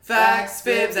Facts,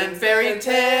 fibs, and fairy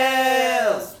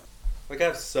tales. Like,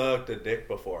 I've sucked a dick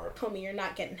before. Homie, you're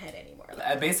not getting head anymore.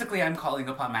 Basically, I'm calling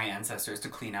upon my ancestors to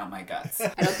clean out my guts.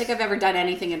 I don't think I've ever done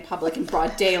anything in public in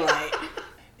broad daylight.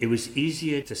 It was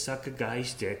easier to suck a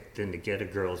guy's dick than to get a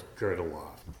girl's girdle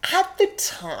off. At the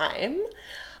time,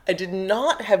 I did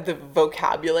not have the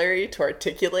vocabulary to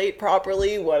articulate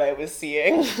properly what I was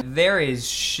seeing. There is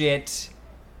shit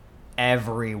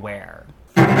everywhere.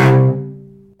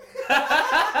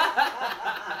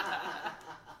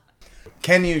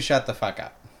 Can you shut the fuck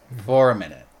up for a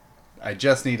minute? I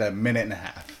just need a minute and a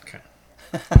half. Okay.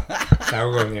 Now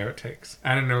we're going the outtakes.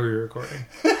 I didn't know we were recording.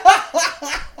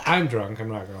 I'm drunk, I'm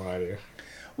not gonna lie to you.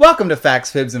 Welcome to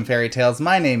Facts, Fibs, and Fairy Tales.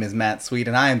 My name is Matt Sweet,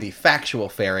 and I am the Factual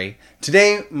Fairy.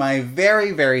 Today, my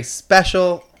very, very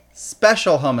special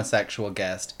homosexual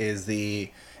guest is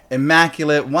the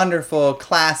immaculate, wonderful,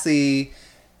 classy,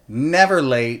 never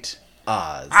late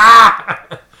Oz.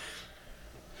 Ah!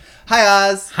 Hi,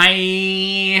 Oz.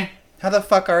 Hi! How the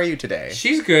fuck are you today?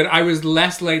 She's good. I was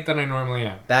less late than I normally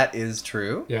am. That is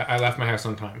true. Yeah, I left my house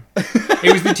on time.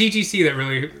 It was the TTC that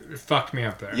really fucked me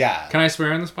up there. Yeah. Can I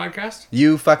swear on this podcast?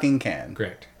 You fucking can.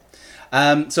 Great.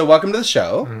 So welcome to the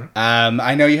show. Mm-hmm.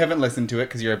 I know you haven't listened to it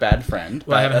because you're a bad friend.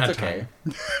 Well, I but haven't that's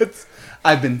had okay.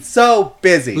 I've been so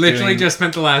busy. Literally just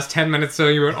spent the last 10 minutes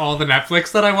telling you about all the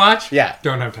Netflix that I watch. Yeah.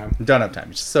 Don't have time. Don't have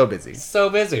time. Just so busy. So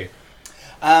busy.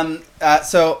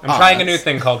 So I'm trying a new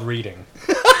thing called reading.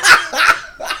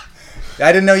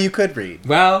 I didn't know you could read.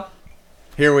 Well,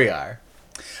 here we are.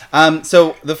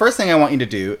 So the first thing I want you to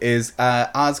do is,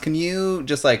 Oz, can you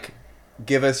just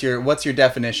give us what's your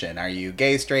definition? Are you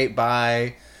gay, straight,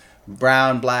 bi,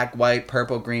 brown, black, white,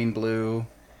 purple, green, blue?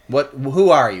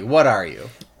 Who are you? What are you?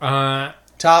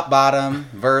 Top, bottom,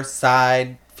 verse,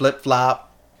 side, flip,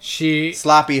 flop,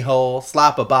 sloppy hole,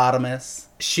 slop-a-bottomous.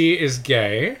 She is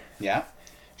gay. Yeah.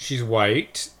 She's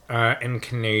white and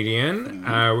Canadian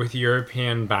with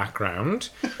European background.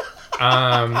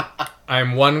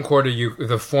 I'm one quarter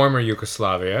the former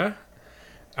Yugoslavia.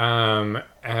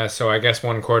 So I guess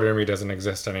one quarter of me doesn't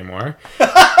exist anymore.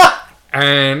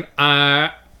 And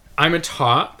I'm a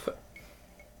top.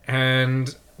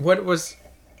 And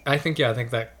I think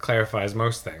that clarifies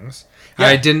most things. Yeah.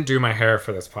 I didn't do my hair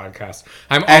for this podcast.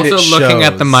 I'm also looking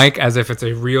at the mic as if it's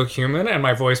a real human, and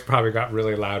my voice probably got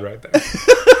really loud right there.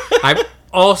 I've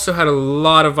also had a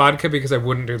lot of vodka because I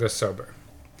wouldn't do this sober.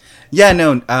 Yeah,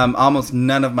 no, almost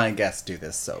none of my guests do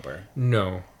this sober.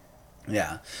 No.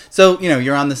 Yeah. So,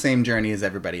 you're on the same journey as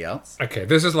everybody else. Okay,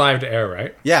 this is live to air,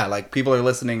 right? Yeah, people are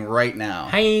listening right now.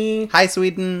 Hi. Hi,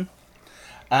 Sweden.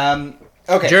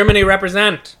 Okay. Germany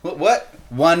represent. What?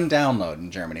 One download in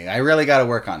Germany. I really got to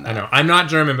work on that. I know. I'm not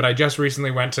German, but I just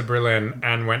recently went to Berlin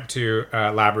and went to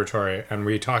a laboratory, and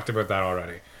we talked about that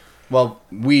already. Well,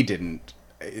 we didn't.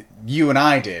 You and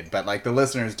I did, but the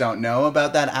listeners don't know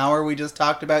about that hour we just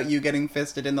talked about you getting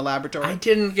fisted in the laboratory. I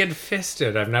didn't get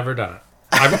fisted. I've never done it.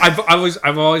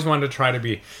 I've always wanted to try to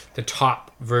be the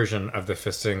top version of the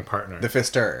fisting partner. The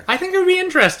fister. I think it would be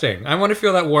interesting. I want to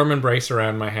feel that warm embrace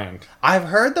around my hand. I've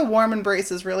heard the warm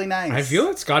embrace is really nice. I feel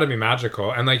it's got to be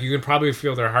magical, and you can probably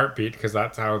feel their heartbeat because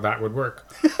that's how that would work.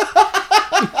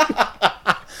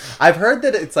 I've heard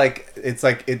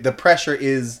that the pressure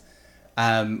is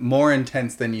more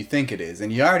intense than you think it is,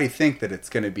 and you already think that it's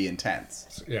going to be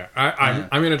intense. Yeah, I'm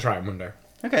going to try it one day.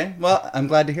 Okay, well, I'm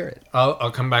glad to hear it.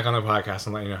 I'll come back on the podcast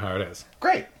and let you know how it is.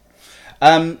 Great.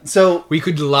 So we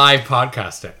could live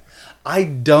podcast it. I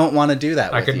don't want to do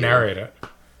that. I could narrate it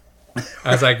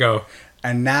as I go.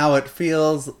 And now it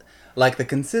feels like the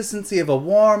consistency of a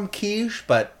warm quiche,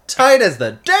 but tight as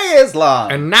the day is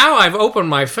long. And now I've opened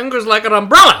my fingers like an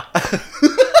umbrella.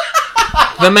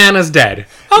 The man is dead.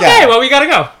 Okay, well, we gotta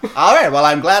go. All right, well,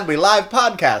 I'm glad we live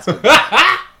podcasted.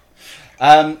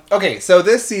 Okay, so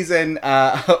this season,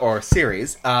 or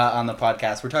series, on the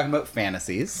podcast, we're talking about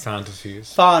fantasies.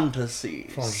 Fantasies.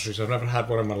 I've never had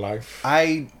one in my life.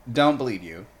 I don't believe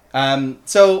you.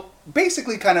 So,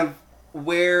 basically, kind of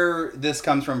where this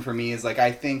comes from for me is,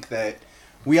 I think that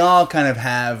we all kind of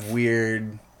have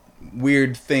weird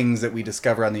things that we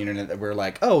discover on the internet that we're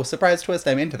like, oh, surprise twist,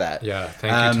 I'm into that. Yeah,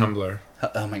 thank you, Tumblr.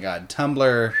 Oh my god,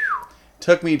 Tumblr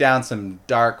took me down some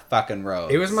dark fucking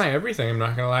roads. It was my everything, I'm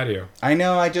not gonna lie to you. I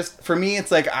know, for me,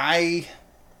 it's I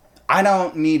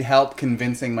don't need help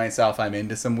convincing myself I'm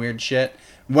into some weird shit.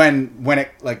 When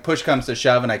it, push comes to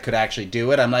shove and I could actually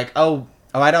do it, I'm like, oh,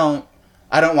 I don't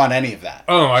want any of that.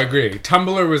 Oh, I agree.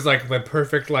 Tumblr was, the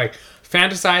perfect,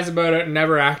 fantasize about it,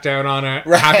 never act out on it,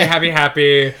 right.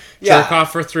 happy, jerk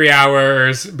off for 3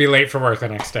 hours, be late for work the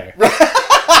next day.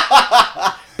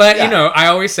 But, I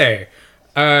always say,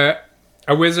 a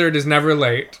A wizard is never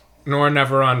late, nor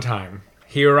never on time.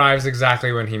 He arrives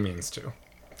exactly when he means to.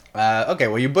 Okay,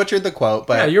 well, you butchered the quote,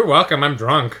 but Yeah, you're welcome. I'm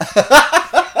drunk.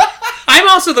 I'm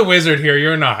also the wizard here.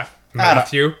 You're not,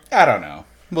 Matthew. I don't know.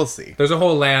 We'll see. There's a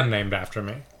whole land named after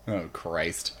me. Oh,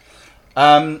 Christ.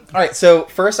 All right, so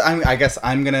first, I guess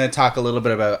I'm going to talk a little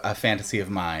bit about a fantasy of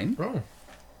mine.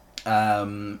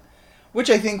 Oh. Which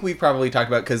I think we probably talked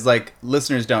about because, like,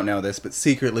 listeners don't know this, but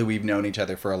secretly we've known each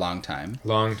other for a long time.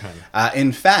 Long time.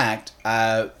 In fact,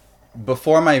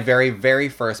 before my very, very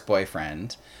first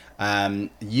boyfriend,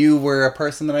 you were a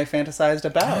person that I fantasized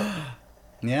about.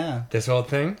 Yeah. This old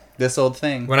thing? This old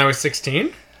thing. When I was 16?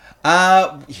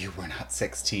 You were not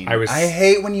 16. I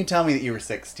hate when you tell me that you were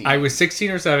 16. I was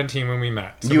 16 or 17 when we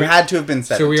met. So you had to have been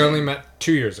 17. So we only met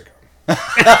 2 years ago.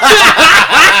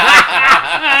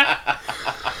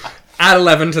 Add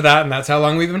 11 to that, and that's how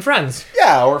long we've been friends.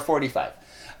 Yeah, or 45.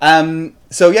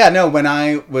 So yeah, no, when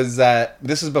I was,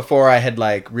 this was before I had,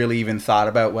 like, really even thought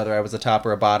about whether I was a top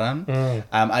or a bottom.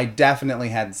 I definitely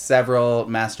had several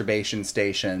masturbation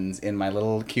stations in my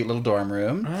cute little dorm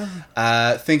room,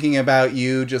 thinking about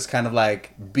you just kind of,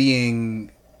 like, being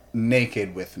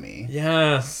naked with me.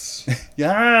 Yes.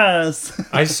 Yes.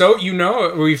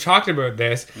 We've talked about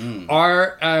this.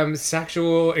 Our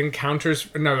sexual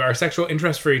our sexual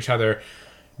interest for each other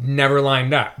never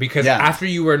lined up because after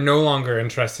you were no longer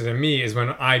interested in me is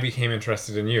when I became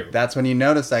interested in you. That's when you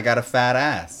noticed I got a fat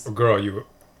ass. Girl,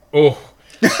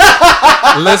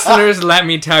 listeners, let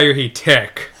me tell you, he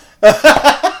tick.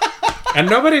 And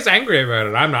nobody's angry about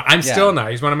it. I'm not. I'm still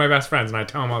not. He's one of my best friends, and I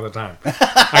tell him all the time.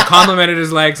 I complimented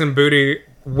his legs and booty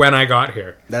when I got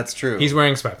here. That's true. He's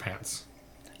wearing sweatpants.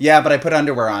 Yeah, but I put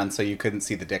underwear on so you couldn't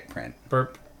see the dick print.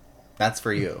 Burp. That's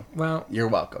for you. Well, you're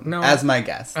welcome. No, as my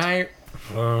guest. It's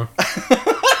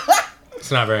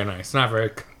not very nice. Not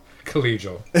very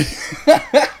collegial.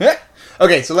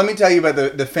 Okay, so let me tell you about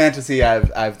the fantasy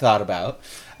I've thought about.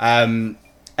 And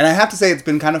I have to say it's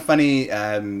been kind of funny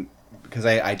because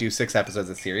I do 6 episodes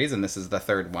of the series, and this is the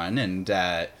 3rd one, and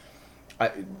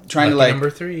trying to, like, number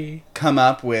 3. come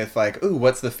up with, like, ooh,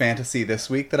 what's the fantasy this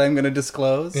week that I'm going to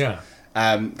disclose? Yeah.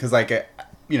 Because, like,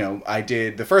 I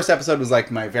did, the first episode was,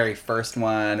 like, my very first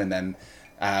one, and then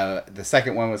the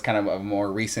second one was kind of a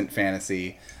more recent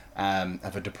fantasy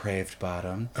of a depraved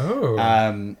bottom.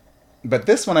 Oh. But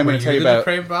this one I'm going to tell you about...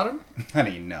 depraved bottom?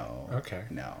 Honey, no. Okay.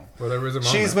 No. Well, there was a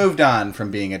moment. She's moved on from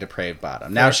being a depraved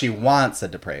bottom. Now she wants a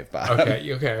depraved bottom.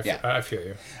 Okay. I feel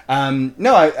you.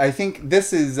 No, I think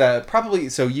this is probably...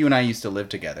 So you and I used to live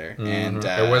together, and...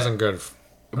 it wasn't good.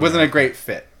 It wasn't a great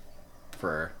fit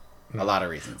for a lot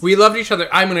of reasons. We loved each other.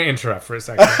 I'm going to interrupt for a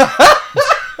second.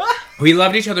 We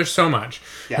loved each other so much.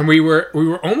 Yeah. And we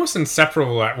were almost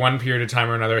inseparable at one period of time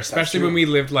or another, especially when we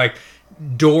lived, like,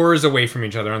 doors away from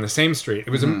each other on the same street. It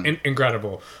was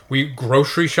incredible. We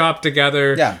grocery shopped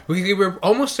together. Yeah. We were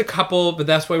almost a couple, but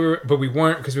that's why we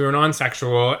weren't, because we were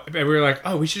non-sexual. And we were like,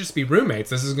 oh, we should just be roommates.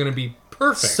 This is going to be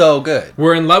perfect. So good.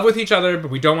 We're in love with each other, but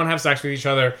we don't want to have sex with each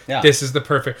other. Yeah. This is the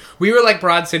perfect. We were like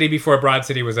Broad City before Broad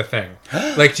City was a thing.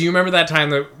 Like, do you remember that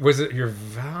time was it your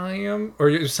Valium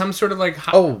or some sort of like?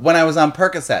 When I was on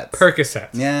Percocets. Percocets.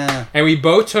 Yeah. And we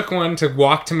both took one to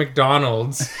walk to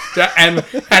McDonald's, and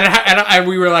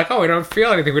we were like, oh, we don't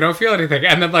feel anything.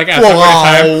 And then, like, at some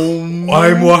time,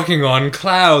 I'm walking on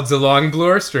clouds along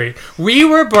Bloor Street. We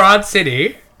were Broad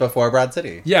City before Broad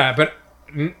City. Yeah, but.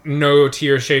 No tea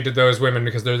or shade to those women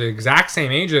because they're the exact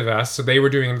same age as us, so they were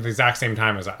doing it at the exact same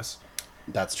time as us.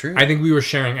 That's true. I think we were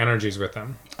sharing energies with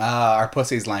them. Our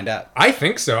pussies lined up. I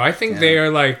think so. I think they are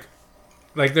like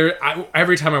they're.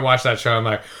 Every time I watch that show, I'm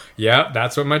like, yeah,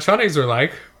 that's what my chunnies are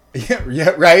like.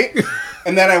 Yeah, right.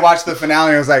 And then I watched the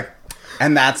finale and I was like,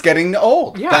 and that's getting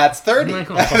old. Yeah. That's 30.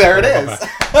 There it is.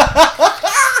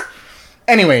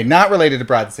 Anyway, not related to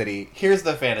Broad City. Here's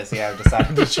the fantasy I've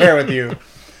decided to share with you.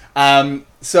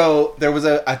 So there was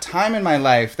a time in my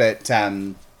life that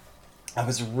I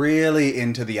was really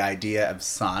into the idea of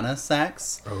sauna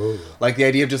sex. Oh. Like the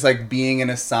idea of just like being in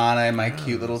a sauna in my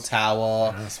cute little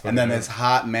towel. And then this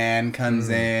hot man comes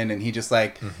in and he just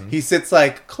like, he sits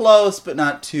like close but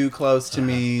not too close to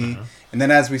me. And then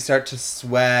as we start to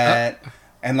sweat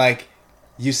and like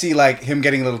you see like him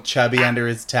getting a little chubby under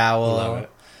his towel. Love it.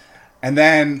 And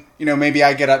then, maybe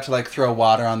I get up to, like, throw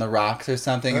water on the rocks or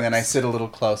something, and then I sit a little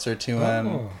closer to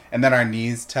him. And then our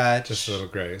knees touch. Just a little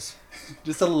graze.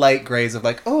 Just a light graze of,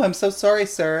 like, oh, I'm so sorry,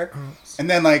 sir. And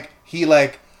then, like, he,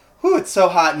 like, whoo, it's so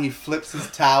hot, and he flips his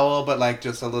towel, but, like,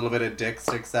 just a little bit of dick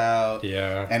sticks out.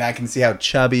 Yeah. And I can see how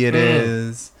chubby it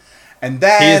is. And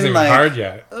then, he isn't like... even hard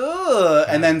yet.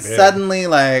 And then suddenly,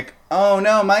 like, oh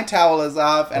no, my towel is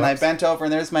off, and I Whoops. bent over,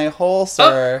 and there's my hole,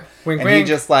 sir. Wink, and he wink.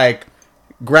 just like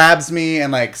grabs me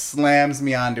and like slams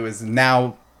me onto his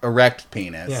now erect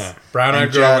penis. Yeah. Brown-eyed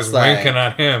And girl was just, like, winking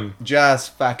at him.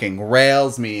 Just fucking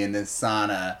rails me in this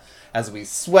sauna as we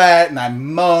sweat, and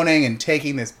I'm moaning and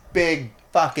taking this big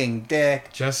fucking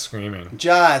dick. Just screaming.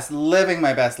 Just living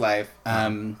my best life.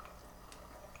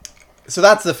 So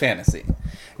that's the fantasy.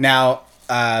 Now,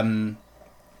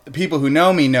 people who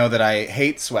know me know that I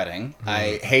hate sweating.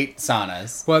 I hate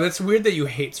saunas. Well, that's weird that you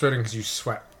hate sweating because you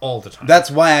sweat all the time. That's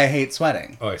why I hate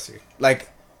sweating. Oh, I see. Like,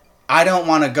 I don't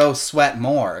want to go sweat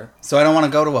more, so I don't want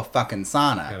to go to a fucking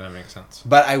sauna. Yeah, that makes sense.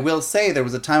 But I will say there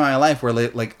was a time in my life where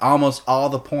like almost all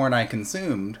the porn I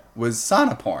consumed was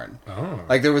sauna porn. Oh.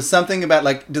 Like there was something about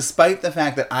like, despite the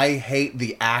fact that I hate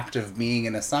the act of being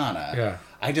in a sauna, Yeah.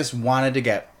 I just wanted to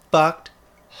get fucked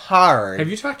hard. Have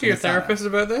you talked to in your a sauna. therapist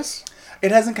about this?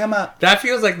 It hasn't come up. That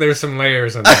feels like there's some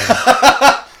layers in there.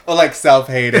 Oh, like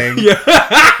self-hating.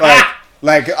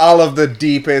 Like all of the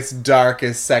deepest,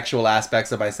 darkest sexual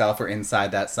aspects of myself are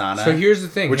inside that sauna. So here's the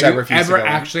thing. Which Have I you refuse to ever go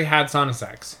in. actually had sauna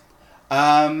sex?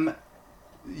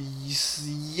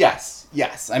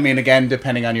 Yes. I mean, again,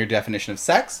 depending on your definition of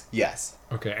sex, yes.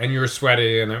 Okay, and you were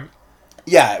sweaty and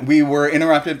Yeah, we were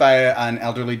interrupted by an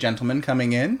elderly gentleman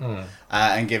coming in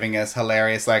and giving us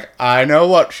hilarious, like, I know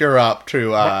what you're up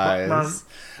to, eyes.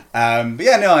 But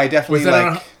yeah, no, I definitely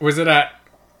was it at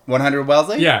 100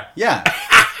 Wellesley? Yeah. Yeah.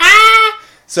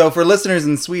 So for listeners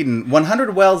in Sweden,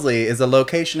 100 Wellesley is a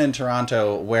location in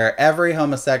Toronto where every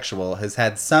homosexual has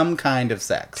had some kind of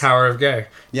sex. Tower of Gay?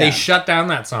 Yeah. They shut down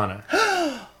that sauna.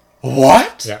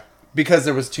 What? Yeah. Because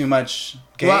there was too much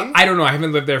gay? Well, I don't know. I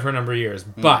haven't lived there for a number of years,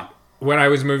 but when I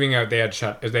was moving out, they had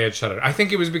shut it. I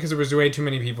think it was because there was way too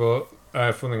many people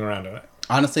fooling around in it.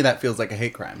 Honestly, that feels like a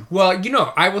hate crime. Well,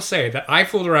 I will say that I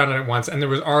fooled around in it once, and there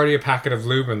was already a packet of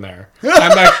lube in there.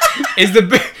 I'm like, is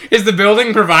the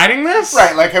building providing this?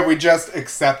 Right, like have we just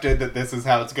accepted that this is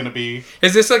how it's going to be?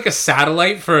 Is this like a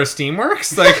satellite for a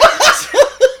Steamworks? Like,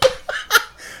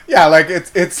 Yeah, like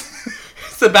it's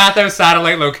it's the bathhouse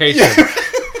satellite location.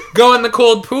 Go in the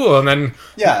cold pool and then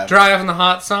dry off in the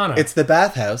hot sauna. It's the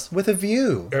bathhouse with a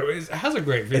view. It has a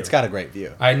great view. It's got a great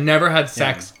view. I never had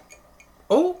sex.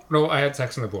 Oh, no, I had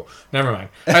sex in the pool. Never mind.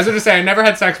 I was going to say, I never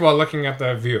had sex while looking at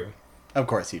the view. Of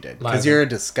course you did. Live. Because you're a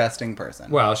disgusting person.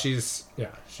 Well, she's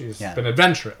been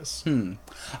adventurous.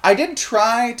 I did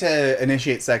try to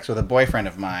initiate sex with a boyfriend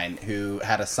of mine who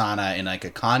had a sauna in like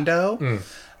a condo in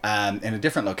a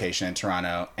different location in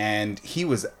Toronto. And he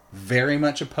was very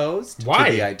much opposed Why?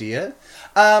 to the idea.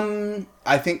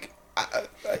 I think...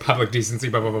 Public decency,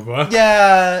 blah, blah, blah, blah.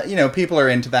 Yeah, people are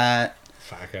into that.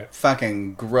 Fuck it.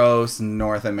 Fucking gross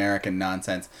North American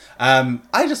nonsense.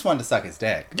 I just wanted to suck his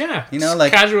dick. Yeah. Just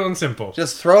like casual and simple.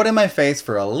 Just throw it in my face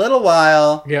for a little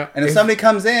while. Yeah. And if somebody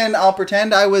comes in, I'll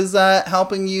pretend I was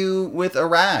helping you with a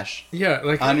rash. Yeah,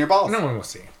 like on your balls. No one will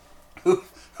see.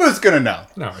 Who's gonna know?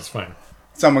 No, it's fine.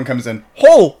 Someone comes in.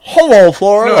 Oh, hello,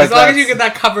 Flora. No, Like as long as that's- you get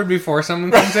that covered before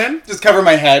someone comes in. Just cover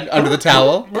my head under the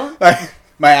towel. Like,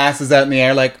 my ass is out in the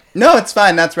air. Like, no, it's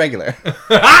fine. That's regular.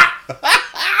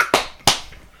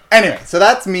 Anyway, so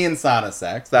that's me and sauna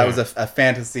sex. That was a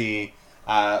fantasy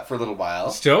for a little while.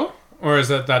 Still? Or is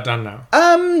that done now?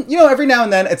 Every now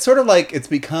and then, it's sort of like, it's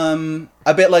become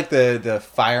a bit like the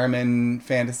fireman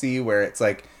fantasy, where it's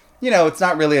like, it's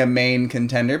not really a main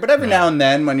contender, but every now and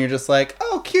then when you're just like,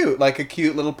 oh, cute, like a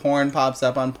cute little porn pops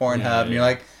up on Pornhub, and you're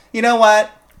like, you know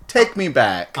what? Take me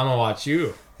back. I'm gonna watch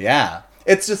you. Yeah.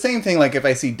 It's the same thing, like if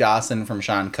I see Dawson from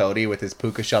Sean Cody with his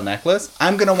puka shell necklace,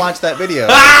 I'm gonna watch that video.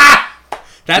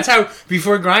 That's how,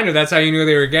 before Grindr, that's how you knew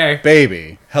they were gay.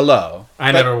 Baby, hello.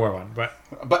 I never wore one,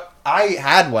 But I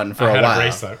had one for a while. I had a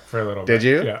bracelet for a little bit. Did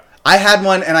you? Yeah. I had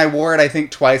one and I wore it I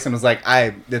think twice and was like,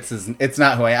 it's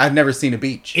not who I've never seen a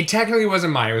beach. It technically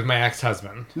wasn't mine, it was my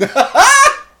ex-husband.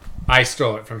 I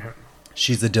stole it from him.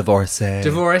 She's a divorcee.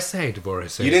 Divorcee.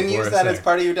 You didn't use that as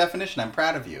part of your definition. I'm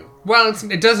proud of you. Well,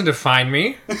 it doesn't define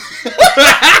me.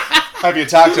 Have you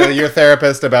talked to your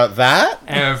therapist about that?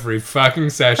 Every fucking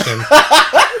session.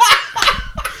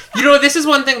 This is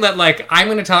one thing that, like, I'm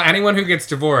going to tell anyone who gets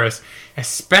divorced,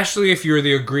 especially if you're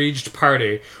the aggrieved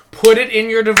party, put it in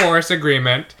your divorce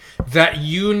agreement that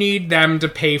you need them to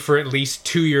pay for at least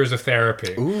 2 years of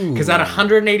therapy. Because at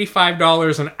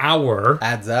 $185 an hour...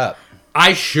 Adds up.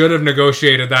 I should have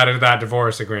negotiated that into that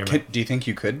divorce agreement. Do you think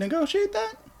you could negotiate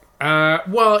that?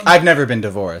 Well... I've never been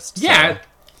divorced. Yeah. So.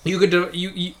 You could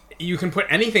do... you can put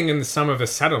anything in the sum of the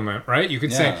settlement, right? You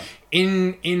could Yeah. say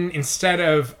instead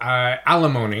of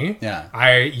alimony,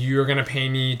 you're gonna pay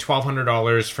me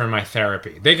 $1,200 for my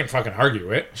therapy. They can fucking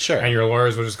argue it, Sure. and your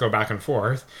lawyers will just go back and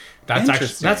forth.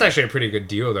 Interesting. That's actually a pretty good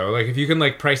deal, though. Like, if you can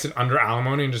like price it under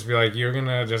alimony and just be like, you're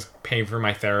gonna just pay for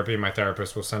my therapy, my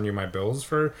therapist will send you my bills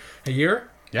for a year.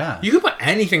 Yeah. You can put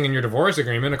anything in your divorce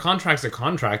agreement. A contract's a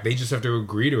contract. They just have to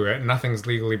agree to it. Nothing's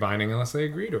legally binding unless they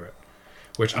agree to it.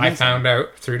 Which I found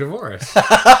out through divorce.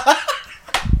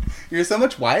 You're so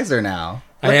much wiser now.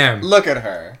 I am. Look at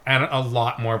her. And a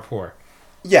lot more poor.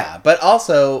 Yeah, but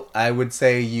also I would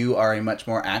say you are a much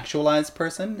more actualized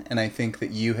person, and I think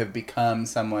that you have become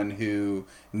someone who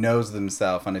knows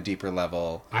themselves on a deeper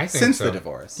level since the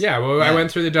divorce. Yeah, well, I went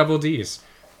through the double Ds.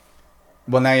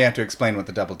 Well, now you have to explain what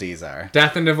the double Ds are.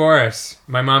 Death and divorce.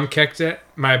 My mom kicked it,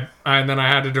 and then I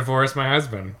had to divorce my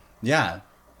husband. Yeah.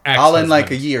 Ex-husband. All in like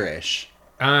a year-ish.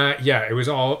 Yeah, it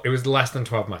was less than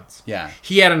 12 months. Yeah.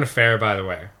 He had an affair, by the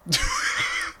way.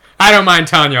 I don't mind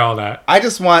telling you all that. I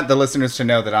just want the listeners to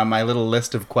know that on my little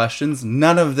list of questions,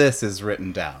 none of this is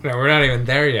written down. No, we're not even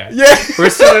there yet. Yeah.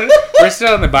 We're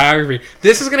still in the biography.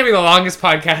 This is going to be the longest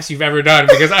podcast you've ever done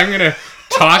because I'm going to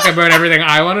talk about everything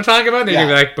I want to talk about. Then you're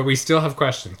going to be like, but we still have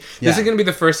questions. This is going to be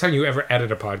the first time you ever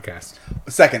edit a podcast.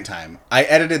 Second time. I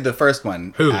edited the first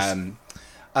one. Whose?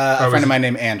 A friend of mine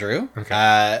named Andrew.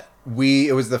 Okay.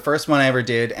 It was the first one I ever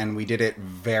did, and we did it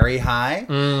very high.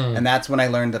 And that's when I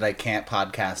learned that I can't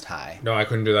podcast high. No, I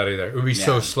couldn't do that either. It would be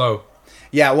so slow.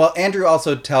 Yeah, well, Andrew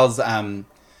also tells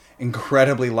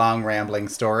incredibly long, rambling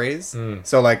stories.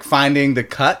 So, like, finding the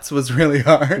cuts was really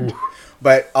hard. Ooh.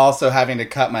 But also having to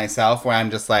cut myself where I'm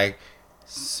just like,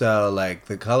 so, like,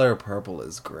 the color purple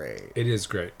is great. It is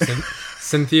great.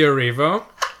 Cynthia Erivo,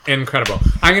 incredible.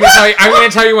 I'm gonna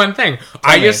tell you one thing.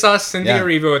 I just saw Cynthia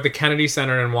Erivo at the Kennedy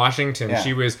Center in Washington. Yeah.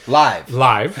 She was live.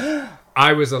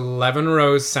 I was 11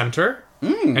 rows center.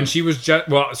 And she was so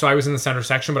I was in the center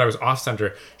section, but I was off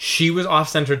center. She was off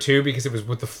center too because it was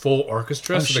with the full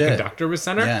orchestra, so the conductor was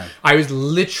center. Yeah. I was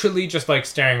literally just like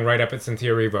staring right up at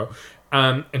Cynthia Erivo.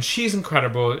 And she's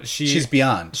incredible. She's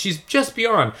beyond. She's just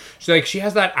beyond. She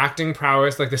has that acting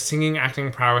prowess, like the singing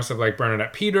acting prowess of like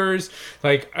Bernadette Peters.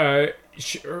 Like,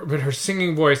 but her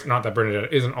singing voice, not that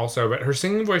Bernadette isn't also, but her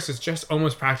singing voice is just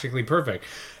almost practically perfect.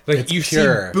 Like it's you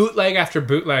pure. see bootleg after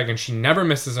bootleg, and she never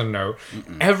misses a note.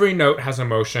 Every note has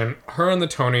emotion. Her and the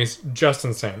Tonys, just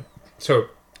insane. So.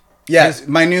 Yes,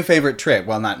 my new favorite trick.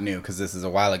 Well, not new because this is a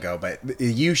while ago, but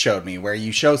you showed me where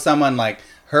you show someone like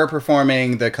her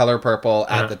performing The Color Purple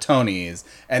at the Tonys,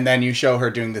 and then you show her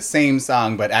doing the same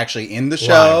song, but actually in the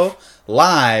show,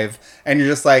 live, and you're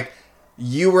just like,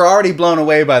 you were already blown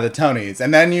away by the Tonys,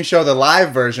 and then you show the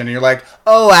live version, and you're like,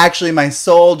 oh, actually, my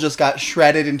soul just got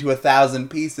shredded into 1,000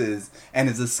 pieces and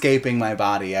is escaping my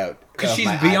body out. Because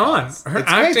she's beyond. Her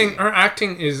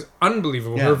acting is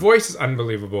unbelievable. Yeah. Her voice is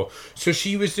unbelievable. So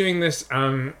she was doing this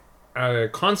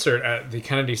concert at the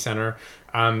Kennedy Center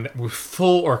with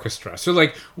full orchestra. So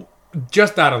like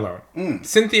just that alone.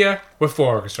 Cynthia with full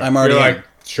orchestra. I'm already like,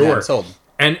 sure. Yeah, I'm sold.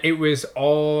 And it was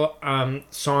all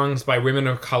songs by women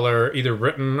of color, either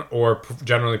written or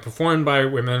generally performed by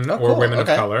women or women of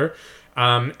color.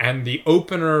 And the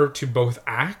opener to both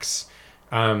acts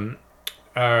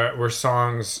were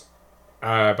songs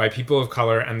by people of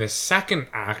color, and the second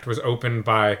act was opened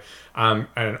by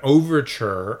an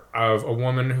overture of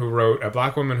a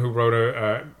black woman who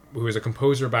wrote who was a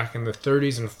composer back in the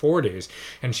 30s and 40s,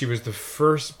 and she was the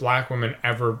first black woman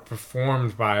ever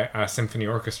performed by a symphony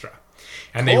orchestra.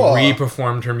 And they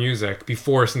re-performed her music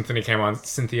before Cynthia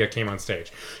came on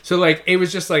stage. So, like, it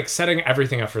was just, like, setting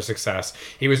everything up for success.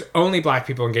 It was only black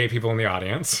people and gay people in the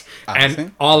audience.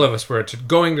 And all of us were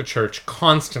going to church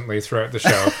constantly throughout the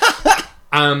show.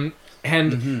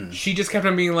 She just kept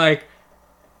on being like,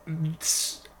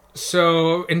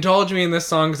 so indulge me in this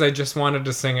song because I just wanted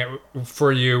to sing it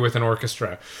for you with an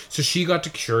orchestra. So she got to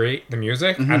curate the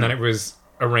music, and then it was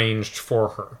arranged for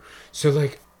her. So,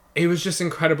 like, it was just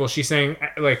incredible. She sang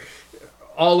like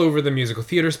all over the musical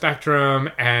theater spectrum,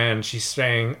 and she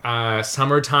sang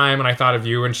Summertime, and I Thought of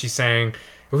You, and she sang,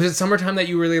 was it Summertime that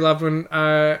you really loved when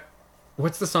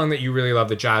what's the song that you really loved,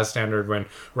 the jazz standard, when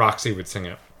Roxy would sing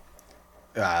it?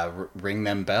 Ring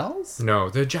Them Bells? No,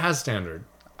 the jazz standard.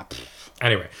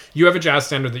 Anyway, you have a jazz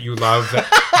standard that you love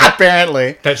that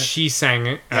apparently that she sang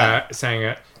it,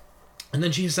 and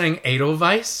then she sang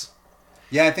Edelweiss.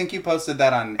 Yeah, I think you posted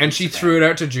that on And Instagram. she threw it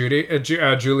out to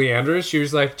Julie Andrews. She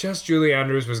was like, just Julie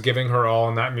Andrews was giving her all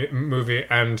in that movie,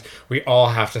 and we all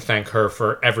have to thank her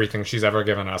for everything she's ever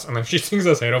given us. And then she sings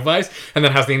us Edelweiss, and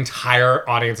then has the entire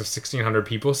audience of 1,600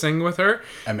 people sing with her.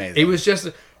 Amazing.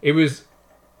 It was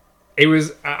it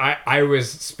was I was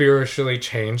spiritually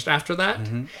changed after that,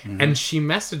 and she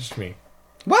messaged me.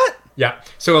 What? Yeah.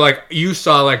 So like you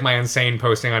saw like my insane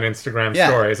posting on Instagram Yeah.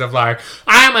 stories of like,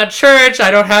 I'm at church,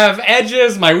 I don't have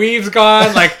edges, my weave's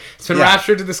gone, like it's been Yeah.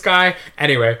 raptured to the sky.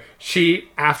 Anyway, she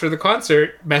after the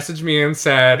concert messaged me and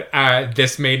said,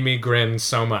 this made me grin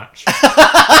so much.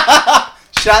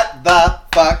 Shut the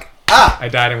fuck up. I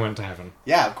died and went to heaven.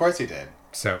 Yeah, of course you did.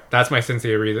 So that's my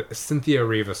Cynthia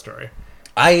Riva story.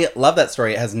 I love that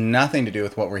story. It has nothing to do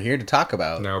with what we're here to talk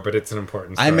about. No, but it's an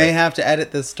important story. I may have to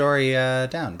edit this story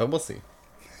down, but we'll see.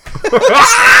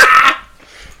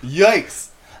 Yikes.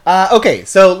 Okay,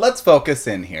 so let's focus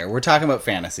in here. We're talking about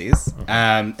fantasies.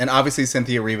 And obviously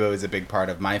Cynthia Erivo is a big part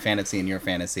of my fantasy and your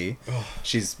fantasy.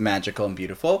 She's magical and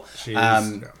beautiful.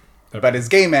 But as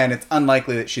gay men, it's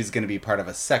unlikely that she's going to be part of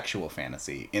a sexual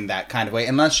fantasy in that kind of way.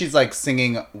 Unless she's like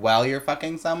singing while you're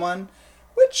fucking someone,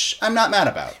 which I'm not mad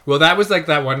about. Well, that was like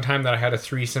that one time that I had a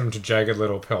threesome to Jagged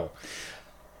Little Pill.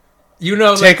 You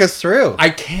know, Take us through. I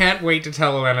can't wait to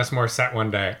tell Alanis Morissette one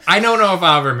day. I don't know if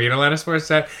I'll ever meet Alanis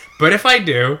Morissette, but if I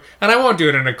do, and I won't do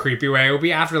it in a creepy way, it'll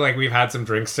be after like we've had some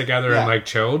drinks together and like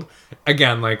chilled.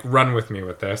 Again, like run with me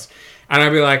with this. And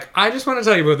I'd be like, I just want to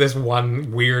tell you about this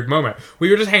one weird moment.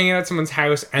 We were just hanging out at someone's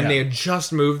house and they had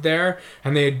just moved there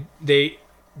and they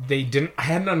didn't, I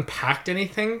hadn't unpacked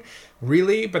anything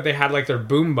really, but they had like their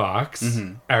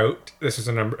boombox out. This was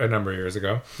a number of years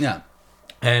ago. Yeah.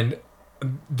 And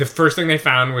the first thing they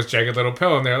found was Jagged Little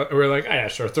Pill, and they were like, "Oh yeah,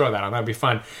 sure, throw that on. That'd be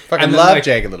fun." Fucking and then, love like,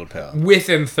 Jagged Little Pill.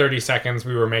 Within 30 seconds,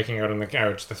 we were making out on the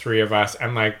couch, the three of us,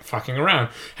 and like fucking around.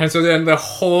 And so then the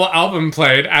whole album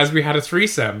played as we had a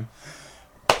threesome.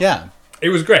 Yeah. It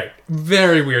was great.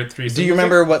 Very weird threesome. Do you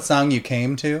remember what song you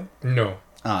came to? No.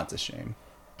 Oh, it's a shame.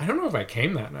 I don't know if I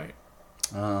came that night.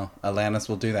 Oh, Alanis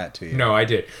will do that to you. No, I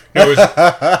did. No,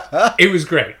 it was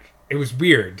great. It was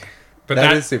weird. But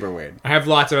that is super weird. I have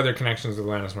lots of other connections with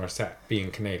Alanis Morissette,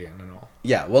 being Canadian and all.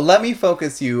 Yeah, well, let me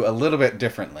focus you a little bit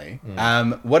differently.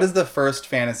 What is the first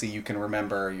fantasy you can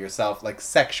remember yourself, like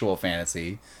sexual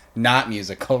fantasy, not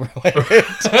musical related?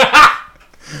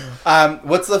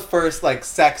 What's the first like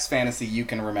sex fantasy you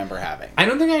can remember having? I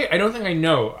don't think I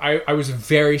know. I was a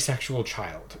very sexual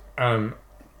child.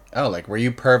 Oh, like were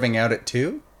you perving out at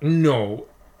 2? No,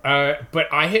 but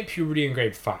I hit puberty in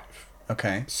grade 5.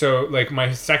 Okay. So, like,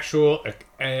 my sexual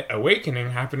awakening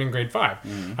happened in grade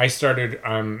 5. I started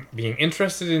being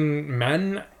interested in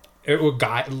men,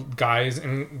 guys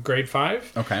in grade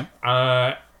 5. Okay.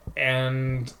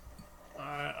 And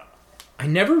I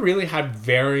never really had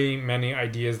very many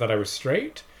ideas that I was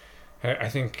straight. I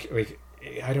think, like,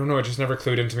 I don't know, it just never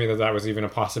clued into me that was even a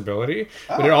possibility.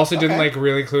 But it also didn't, like,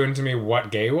 really clue into me what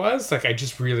gay was. Like, I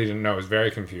just really didn't know. It was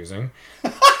very confusing.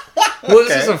 Well,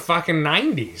 this is a fucking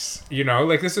 90s, you know?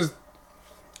 Like, this is...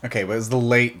 Okay, but it was the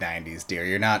late 90s, dear.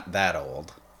 You're not that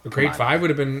old. Grade 5 would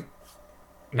have been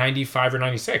 95 or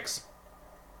 96.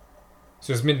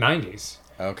 So it was mid-90s.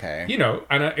 Okay. You know,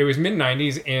 and it was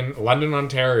mid-90s in London,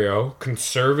 Ontario,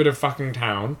 conservative fucking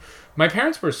town. My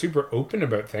parents were super open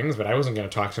about things, but I wasn't going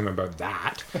to talk to them about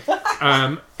that.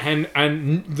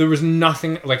 And there was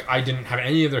nothing, like, I didn't have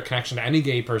any other connection to any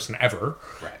gay person ever.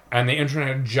 Right. And the internet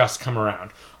had just come around.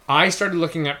 I started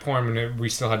looking at porn when we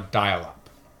still had dial-up.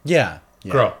 Yeah.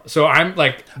 Girl. So I'm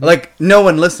like... Like, no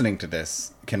one listening to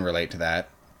this can relate to that.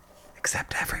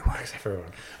 Except everyone.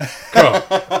 Girl,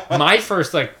 my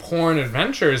first, like, porn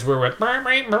adventures were with...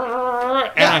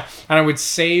 And I would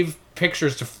save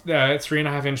pictures to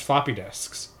 3.5-inch floppy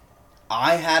disks.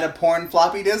 I had a porn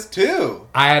floppy disk, too.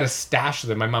 I had a stash of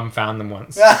them. My mom found them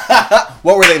once.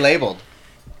 What were they labeled?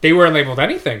 They weren't labeled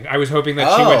anything. I was hoping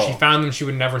that when she Oh. found them, she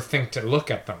would never think to look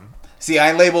at them. See,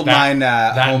 I labeled mine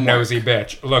That homework. nosy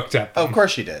bitch looked at them. Oh, of course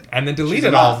she did. And then She's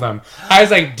deleted a all mom. of them. I was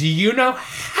like, do you know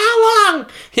how long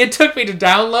it took me to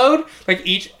download? Like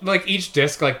each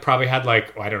disc like probably had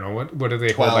like, I don't know, what do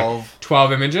they hold? 12. Like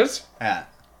 12 images? Yeah.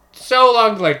 So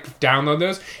long to like download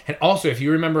those. And also, if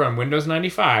you remember on Windows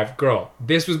 95, girl,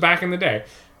 this was back in the day.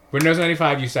 Windows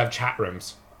 95 used to have chat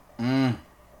rooms. You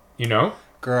know?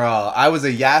 Girl, I was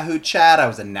a Yahoo chat. I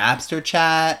was a Napster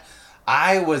chat.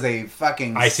 I was a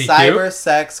fucking ICQ? cyber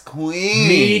sex queen.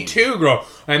 Me too, girl.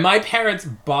 And my parents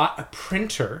bought a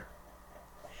printer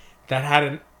that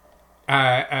had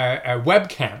a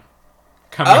webcam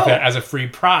come with it as a free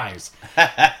prize. This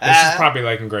is probably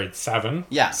like in grade 7.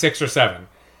 Yeah. 6 or 7.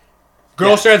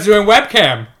 Girl starts doing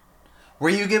webcam. Were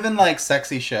you given like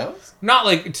sexy shows? Not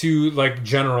like to like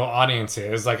general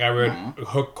audiences. Like I would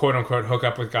quote unquote hook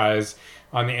up with guys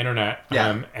on the internet.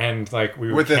 Yeah. And like we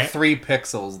would With the 3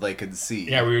 pixels they could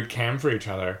see. Yeah, we would cam for each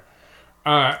other.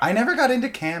 I never got into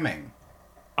camming.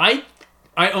 I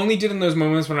I only did in those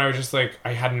moments when I was just like,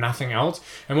 I had nothing else.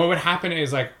 And what would happen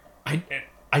is like,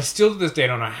 I still to this day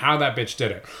don't know how that bitch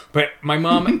did it. But my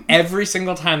mom, every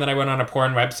single time that I went on a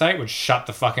porn website, would shut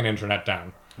the fucking internet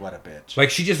down. What a bitch. Like,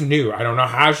 she just knew. I don't know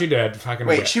how she did. Fucking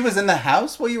Wait, whip. she was in the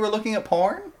house while you were looking at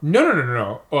porn?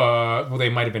 No. Well, they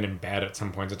might have been in bed at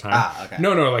some points of time. Ah, okay.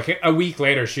 No, like a week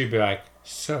later, she'd be like,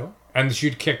 so? And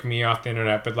she'd kick me off the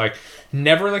internet, but like,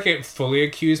 never like it fully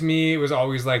accused me. It was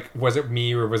always like, was it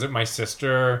me or was it my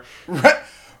sister?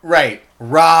 Right.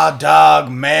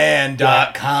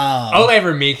 Rawdogman.com. All I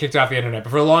ever me kicked off the internet. But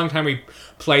for a long time, we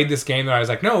played this game that I was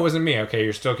like, no, it wasn't me. Okay,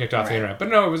 you're still kicked off the internet. But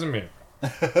no, it wasn't me.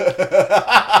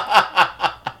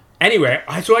 Anyway,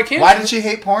 so I can't... Why did she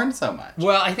hate porn so much?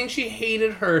 Well, I think she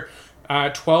hated her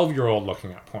 12-year-old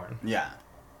looking at porn. Yeah.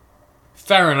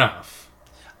 Fair enough.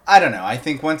 I don't know. I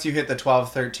think once you hit the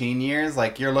 12, 13 years,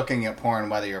 like, you're looking at porn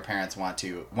whether your parents want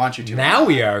you to. Now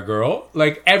we are, girl.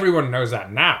 Like, everyone knows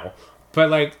that now. But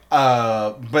like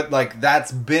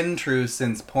that's been true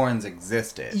since porn's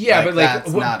existed. Yeah, but like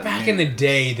that's not back in the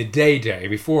day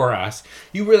before us,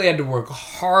 you really had to work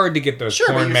hard to get those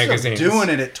porn but you're magazines. Still doing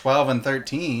it at 12 and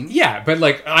 13. Yeah, but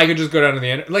like I could just go down to the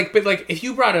end. Like, but like if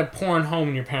you brought a porn home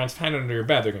and your parents found it under your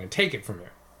bed, they're going to take it from you.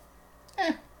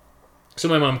 So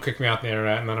my mom kicked me off the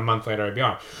internet, and then a month later I'd be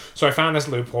on. So I found this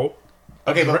loophole.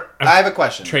 Okay, but I have a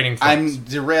question. Trading flips. I'm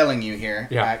derailing you here.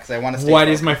 Yeah, because I want to stay What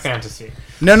focused. is my fantasy?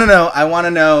 No. I want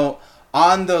to know,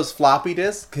 on those floppy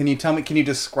disks, can you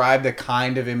describe the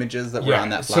kind of images that were on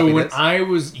that floppy so when disk? I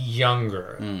was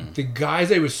younger, the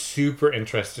guys I was super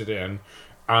interested in,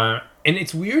 and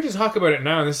it's weird to talk about it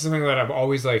now, and this is something that I've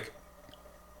always like,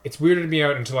 it's weird to me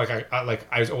out until like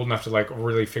I was old enough to like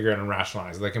really figure out and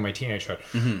rationalize, like in my teenagehood.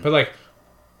 But like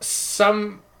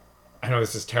I know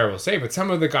this is terrible to say, but some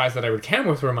of the guys that I would cam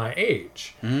with were my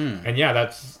age. And yeah,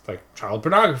 that's like child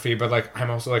pornography, but like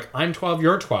I'm also like, I'm 12,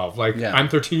 you're 12. Like I'm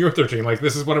 13, you're 13. Like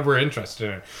this is what we're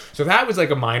interested in. So that was like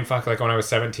a mindfuck. Like when I was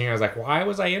 17, I was like, why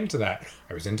was I into that?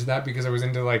 I was into that because I was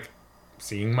into like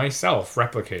seeing myself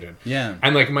replicated. Yeah.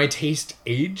 And like my taste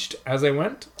aged as I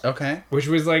went. Okay. Which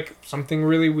was like something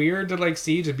really weird to like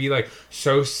see, to be like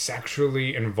so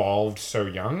sexually involved so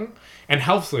young. And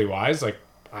healthily wise, like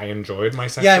I enjoyed my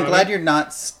sexuality. Yeah, I'm glad you're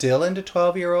not still into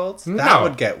 12-year-olds. That No.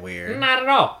 would get weird. Not at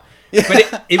all.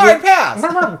 But it Hard was, pass.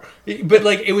 But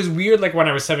like it was weird, like when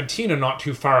I was 17 and not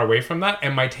too far away from that,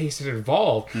 and my taste had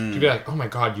evolved to be like, oh my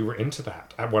god, you were into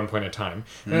that at one point in time.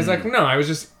 And I was like, no, I was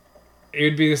just. It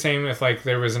would be the same if like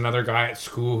there was another guy at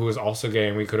school who was also gay,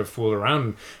 and we could have fooled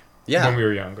around when we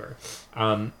were younger.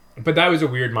 But that was a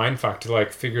weird mindfuck to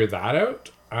like figure that out.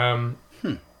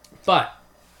 But.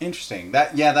 Interesting.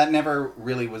 That never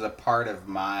really was a part of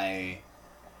my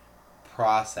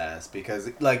process, because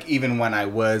like even when I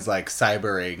was like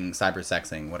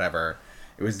cybersexing, whatever,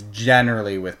 it was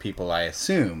generally with people I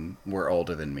assume were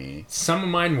older than me. Some of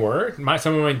mine were.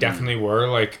 Some of mine definitely were,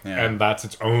 like, and that's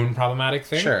its own problematic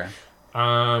thing. Sure.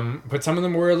 But some of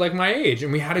them were like my age,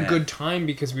 and we had a good time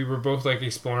because we were both like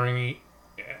exploring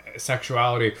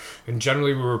sexuality, and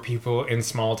generally we were people in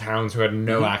small towns who had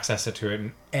no access to it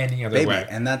in any other way.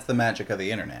 And that's the magic of the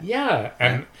internet. Yeah,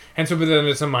 and so, but then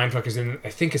there's some mindfuck is in. I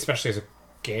think especially as a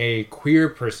gay queer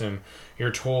person,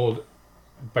 you're told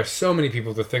by so many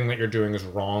people the thing that you're doing is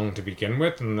wrong to begin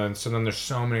with, and then there's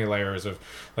so many layers of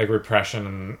like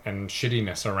repression and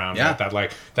shittiness around it that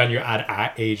like then you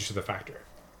add age to the factor.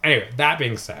 Anyway, that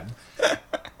being said,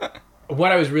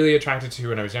 what I was really attracted to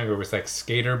when I was younger was like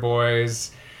skater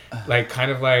boys, like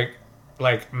kind of like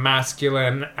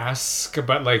masculine-esque,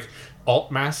 but like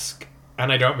alt-mask.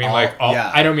 And I don't mean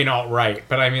I don't mean alt-right,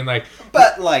 but I mean like...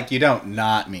 But like, you don't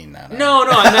not mean that. No,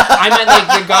 I meant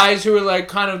like the guys who were like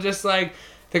kind of just like...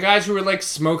 The guys who were like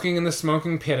smoking in the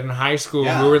smoking pit in high school,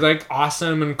 who were like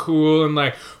awesome and cool, and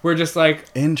like we're just like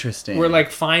interesting. We're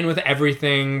like fine with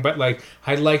everything, but like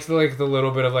I liked the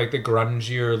little bit of like the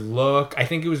grungier look. I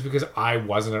think it was because I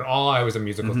wasn't at all. I was a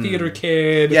musical theater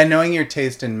kid. Yeah, knowing your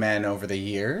taste in men over the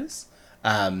years,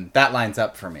 that lines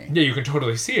up for me. Yeah, you can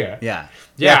totally see it. Yeah,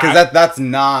 because that's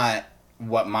not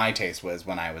what my taste was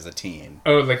when I was a teen.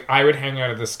 Oh, like I would hang out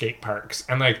at the skate parks,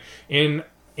 and like in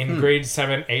grade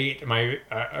 7, 8,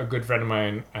 a good friend of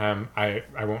mine,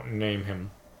 I won't name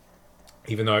him,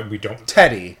 even though we don't...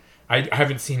 Teddy. I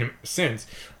haven't seen him since.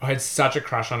 I had such a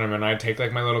crush on him, and I'd take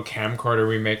like my little camcorder,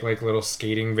 we make like little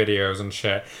skating videos and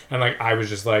shit, and like I was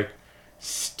just like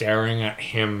staring at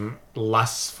him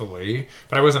lustfully,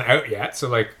 but I wasn't out yet, so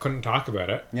like couldn't talk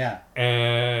about it.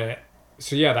 Yeah.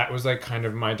 So yeah, that was like kind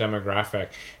of my demographic.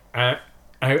 And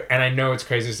I know it's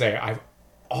crazy to say, I've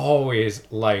always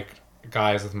liked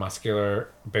guys with muscular,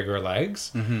 bigger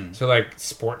legs. Mm-hmm. So like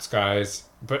sports guys,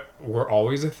 but were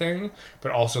always a thing.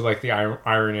 But also like the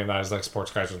irony of that is like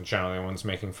sports guys are generally the ones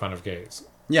making fun of gays.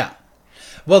 Yeah.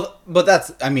 Well, but that's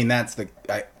the.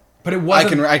 But it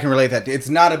wasn't. I can relate that. It's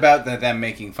not about them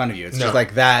making fun of you. It's No. just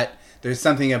like that. There's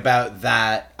something about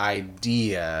that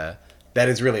idea that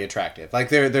is really attractive. Like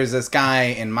there's this guy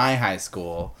in my high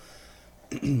school.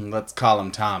 Let's call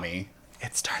him Tommy.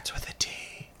 It starts with a T.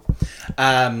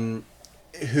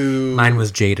 Who? Mine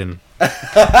was Jaden.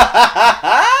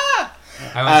 I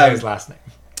won't say his last name.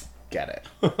 Get it.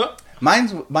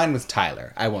 Mine was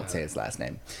Tyler. I won't say his last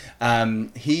name.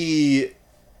 He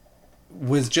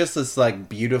was just this like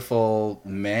beautiful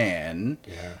man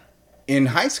in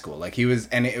high school. Like he was,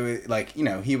 and it was like, you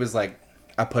know, he was like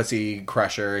a pussy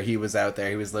crusher. He was out there.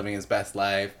 He was living his best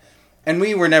life, and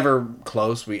we were never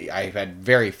close. I've had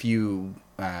very few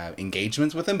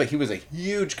engagements with him, but he was a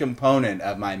huge component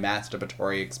of my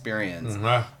masturbatory experience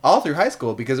all through high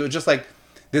school, because it was just like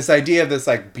this idea of this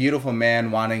like beautiful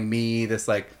man wanting me, this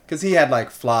like, because he had like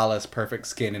flawless perfect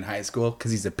skin in high school,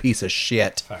 because he's a piece of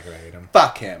shit. Fuck, I hate him.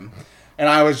 Fuck him. And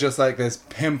I was just like this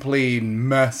pimply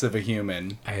mess of a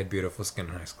human. I had beautiful skin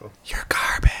in high school. You're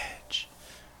garbage.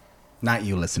 Not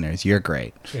you listeners, you're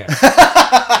great. Yeah.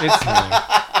 It's me.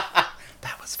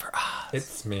 That was for us.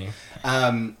 It's me.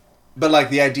 But like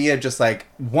the idea of just like,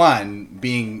 one,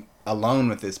 being alone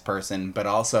with this person, but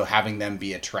also having them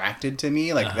be attracted to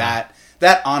me, like that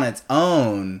on its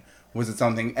own was its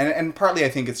own thing. And partly I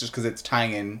think it's just because it's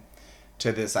tying in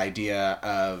to this idea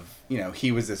of, you know,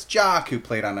 he was this jock who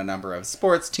played on a number of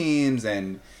sports teams,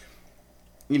 and,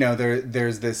 you know,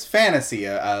 there's this fantasy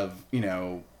of, you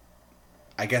know,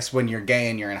 I guess when you're gay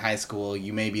and you're in high school,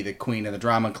 you may be the queen of the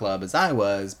drama club, as I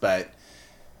was, but,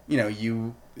 you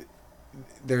know,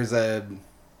 there's a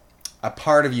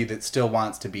part of you that still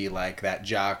wants to be like that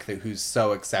jock who's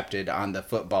so accepted on the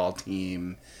football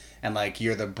team, and like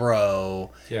you're the bro,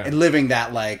 and living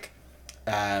that like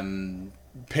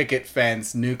picket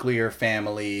fence, nuclear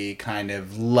family kind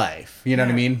of life. You know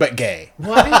what I mean? But gay.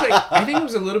 Well, I think it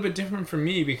was a little bit different for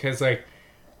me, because like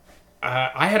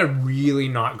I had a really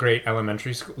not great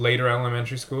later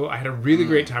elementary school. I had a really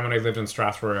great time when I lived in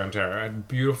Strathroy, Ontario. I had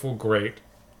beautiful, great,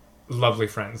 lovely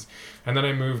friends. And then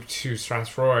I moved to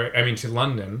to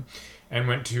London, and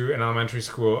went to an elementary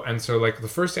school. And so like the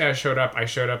first day I showed up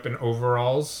in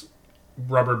overalls,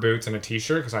 rubber boots, and a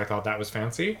t-shirt, because I thought that was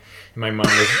fancy. And my mom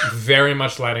was very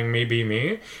much letting me be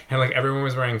me. And like everyone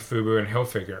was wearing FUBU and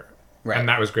Hilfiger. Right. And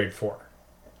that was grade 4.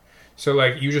 So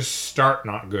like you just start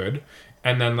not good.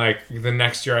 And then like the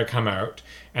next year I come out.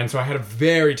 And so I had a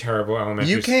very terrible elementary.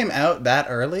 You came out that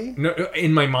early? No,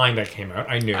 in my mind I came out.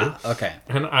 I knew. Okay.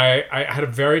 And I had a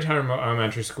very terrible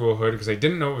elementary schoolhood, because I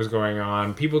didn't know what was going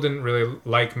on. People didn't really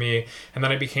like me. And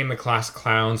then I became the class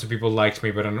clown, so people liked me,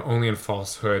 but only in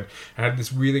falsehood. I had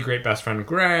this really great best friend,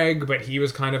 Greg, but he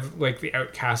was kind of like the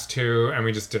outcast too, and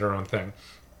we just did our own thing.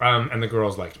 And the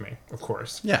girls liked me, of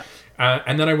course. Yeah.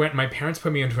 And then my parents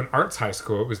put me into an arts high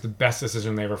school. It was the best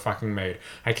decision they ever fucking made.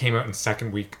 I came out in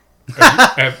second week.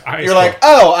 You're like,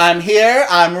 oh, I'm here.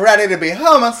 I'm ready to be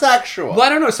homosexual. Well, I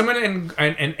don't know. Someone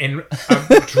in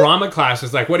drama class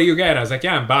was like, what do you get? I was like,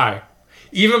 yeah, I'm bi.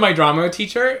 Even my drama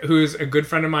teacher, who's a good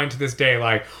friend of mine to this day,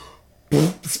 like,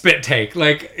 spit take.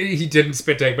 Like, he didn't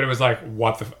spit take, but it was like,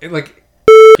 what the... Like...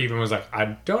 Even was like,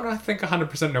 I don't think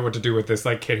 100% know what to do with this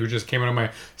like kid who just came out of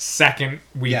my second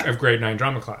week of grade 9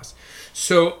 drama class.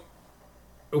 So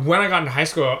when I got into high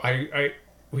school,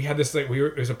 we had this like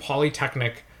it was a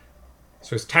polytechnic,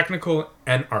 so it's technical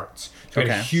and arts. So we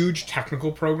had a huge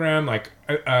technical program like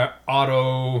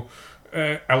auto,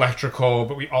 electrical,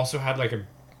 but we also had like an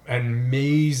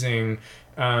amazing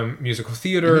musical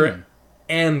theater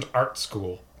and art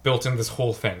school built into this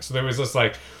whole thing. So there was this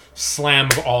like slam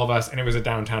of all of us, and it was a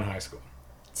downtown high school,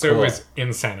 so it was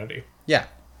insanity.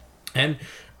 And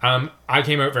I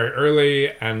came out very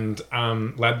early and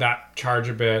led that charge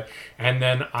a bit, and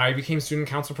then I became student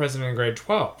council president in grade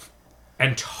 12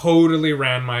 and totally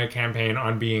ran my campaign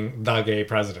on being the gay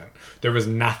president. There was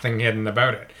nothing hidden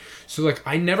about it. So like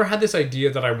I never had this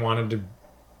idea that I wanted to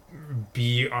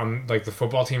be on like the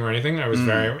football team or anything. I was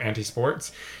very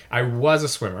anti-sports. I was a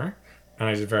swimmer, and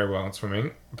I did very well in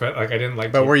swimming, but like I didn't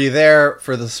like. But were you there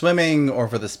for the swimming or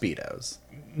for the Speedos?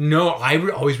 No, I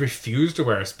always refused to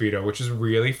wear a Speedo, which is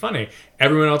really funny.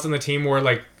 Everyone else on the team wore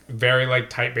like very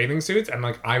like tight bathing suits, and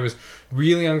like I was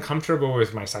really uncomfortable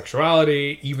with my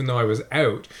sexuality, even though I was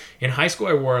out. In high school,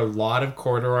 I wore a lot of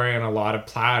corduroy and a lot of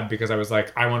plaid because I was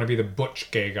like, I want to be the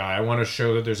butch gay guy. I want to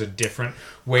show that there's a different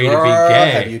way to be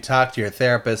gay. Have you talked to your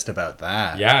therapist about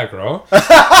that? Yeah, girl.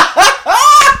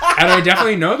 I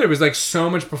definitely know there was like so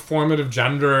much performative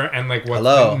gender and like what's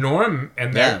Hello. the norm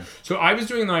and there. Yeah. So I was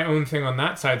doing my own thing on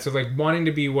that side. So like wanting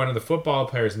to be one of the football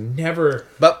players, never.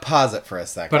 But pause it for a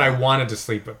second. But I wanted to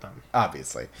sleep with them.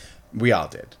 Obviously. We all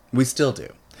did. We still do.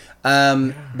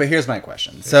 But here's my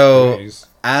question. So, Please.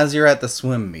 as you're at the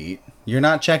swim meet, you're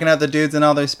not checking out the dudes in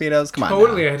all their Speedos? Come on.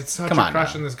 Totally, now. I had such Come a on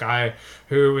crush now. on this guy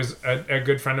who was a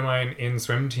good friend of mine in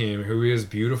swim team, who is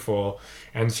beautiful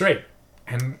and straight.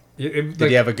 And Did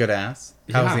he have a good ass?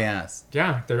 How was Yeah. the ass?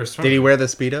 Yeah, they were strong. Did he wear the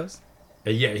Speedos?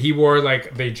 Yeah, he wore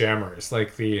like the jammers,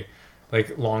 like the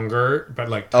longer, but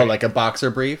like Oh, tight. like a boxer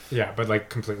brief? yeah, but like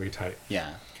completely tight. Yeah.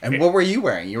 And what were you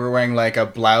wearing? You were wearing like a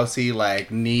blousey,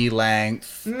 like knee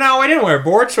length. No, I didn't wear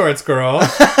board shorts, girl.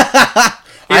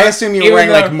 I assume you were Even wearing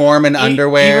like though- Mormon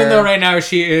underwear. Even though right now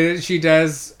she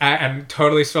does, and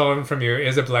totally stolen from you,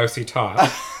 is a blousey top.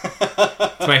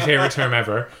 It's my favorite term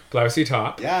ever, blousey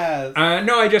top. Yes.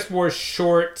 No, I just wore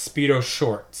short Speedo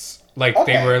shorts. Like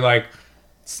Okay. they were like,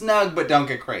 Snug, but don't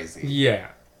get crazy. yeah,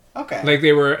 Okay. like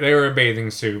they were a bathing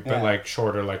suit, but Yeah. like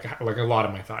shorter, like a lot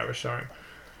of my thigh was showing.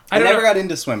 I don't never know. got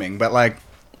into swimming, but like,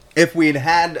 if we'd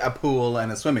had a pool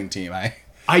and a swimming team,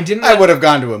 I didn't. I would have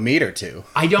gone to a meet or two.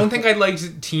 I don't think I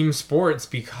liked team sports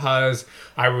because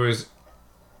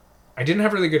I didn't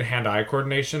have really good hand-eye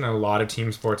coordination, and a lot of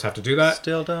team sports have to do that.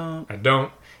 Still don't. I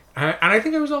don't. And I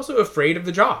think I was also afraid of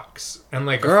the jocks and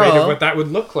like afraid Girl. of what that would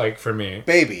look like for me.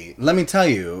 Baby, let me tell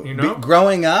you, You know?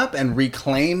 growing up and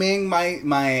reclaiming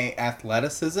my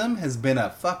athleticism has been a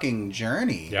fucking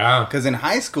journey. Yeah. Because in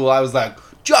high school, I was like,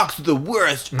 jocks are the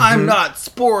worst. Mm-hmm. I'm not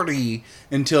sporty.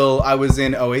 Until I was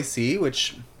in OAC,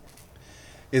 which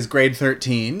is grade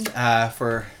 13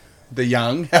 for the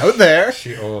young out there.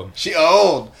 She old. She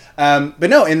old. But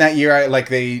no, in that year,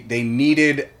 they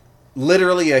needed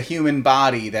literally a human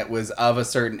body that was of a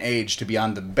certain age to be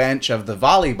on the bench of the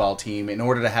volleyball team in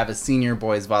order to have a senior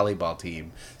boys volleyball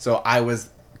team. So I was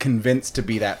convinced to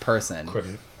be that person.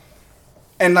 Couldn't.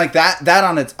 And like that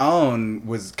on its own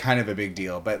was kind of a big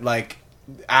deal. But like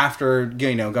after,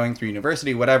 going through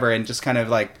university, whatever, and just kind of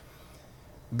like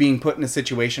being put in a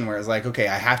situation where it's like, okay,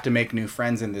 I have to make new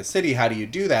friends in this city. How do you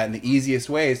do that? And the easiest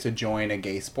way is to join a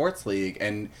gay sports league.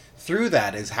 And through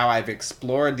that is how I've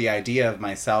explored the idea of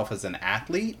myself as an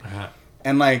athlete. Uh-huh.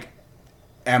 And like,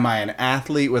 am I an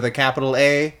athlete with a capital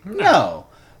A? No.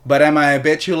 But am I a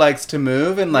bitch who likes to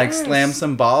move and like Yes. slam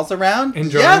some balls around?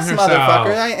 Enjoying yes, herself.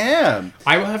 motherfucker, I am.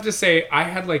 I will have to say I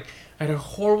had a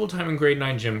horrible time in grade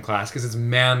 9 gym class because it's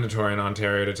mandatory in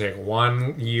Ontario to take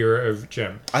 1 year of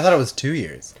gym. I thought it was 2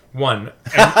 years. One.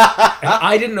 And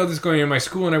I didn't know this going into my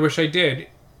school, and I wish I did.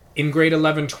 In grade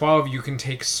 11, 12, you can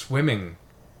take swimming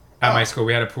at my school.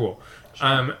 We had a pool.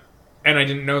 And I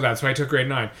didn't know that, so I took grade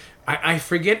 9. I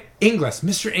forget Inglis,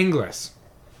 Mr. Inglis.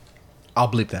 I'll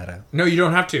bleep that out. No, you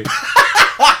don't have to.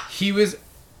 He was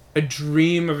a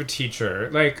dream of a teacher.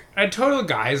 Like, a total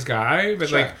guy's guy, but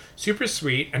Sure. like super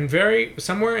sweet and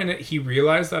somewhere in it he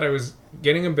realized that I was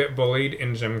getting a bit bullied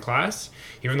in gym class,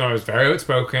 even though I was very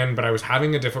outspoken, but I was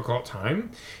having a difficult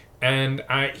time. And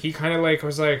he kind of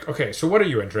was like, okay, so what are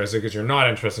you interested? Because you're not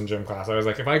interested in gym class. I was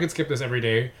like, if I could skip this every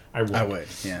day, I would. I would,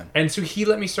 yeah. And so he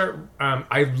let me start.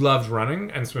 I loved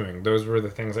running and swimming. Those were the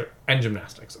things and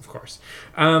gymnastics, of course.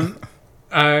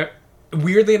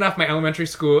 Weirdly enough, my elementary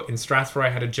school in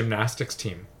Strathroy had a gymnastics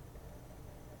team.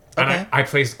 And Okay. I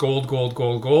placed gold.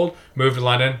 Moved to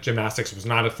London, gymnastics was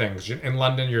not a thing. In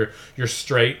London, you're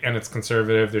straight and it's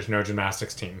conservative. There's no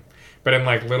gymnastics team. But in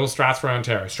little Strathroy,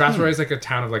 Ontario, Strathroy is a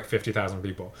town of 50,000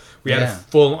 people. We had a Yeah.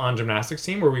 full-on gymnastics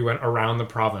team where we went around the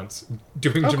province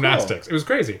doing cool. gymnastics. It was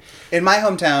crazy. In my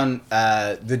hometown,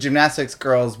 the gymnastics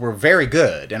girls were very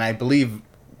good, and I believe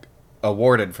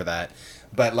awarded for that.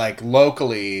 But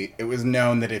locally, it was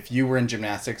known that if you were in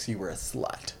gymnastics, you were a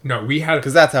slut. No, we had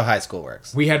Because that's how high school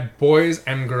works. We had boys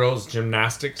and girls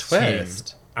gymnastics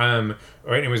Twist. team.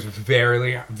 And it was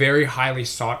very, very highly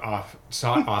sought after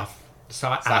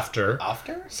in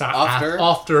Sought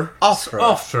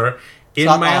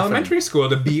my often. elementary school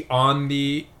to be on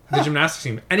the gymnastics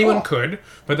team. Anyone could,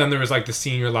 but then there was the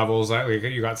senior levels that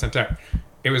you got sent out.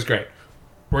 It was great.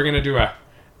 We're gonna do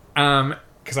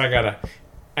because I gotta.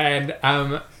 And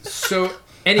so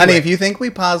anyway, Honey, if you think we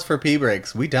pause for pee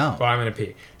breaks, we don't. well, I'm gonna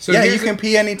pee. So Yeah, here's you the- can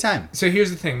pee anytime. So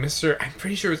here's the thing, I'm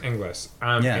pretty sure it was Inglis.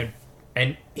 Yeah.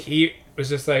 And he was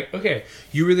just like, okay,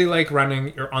 you really like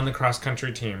running, you're on the cross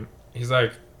country team. He's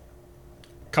like,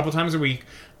 a couple times a week,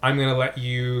 I'm going to let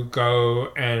you go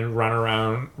and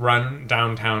run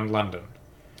downtown London.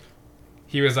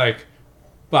 He was like,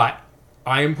 but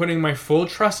I am putting my full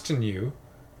trust in you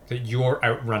that you're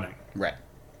out running. Right.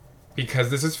 Because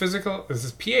this is physical, this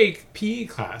is PE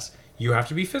class. you have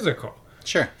to be physical.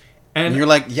 Sure. And you're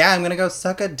like, yeah, I'm gonna go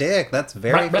suck a dick. That's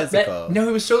very physical. No,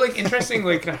 it was so like interesting,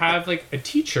 like to have like a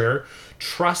teacher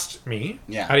trust me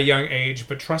at a young age,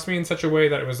 but trust me in such a way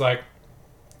that it was like,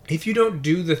 if you don't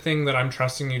do the thing that I'm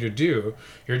trusting you to do,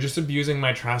 you're just abusing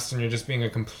my trust and you're just being a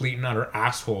complete and utter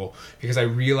asshole because I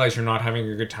realize you're not having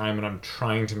a good time and I'm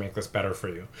trying to make this better for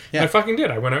you. Yeah. And I fucking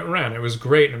did. I went out and ran. It was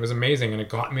great and it was amazing and it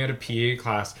got me out of PE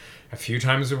class a few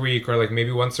times a week or like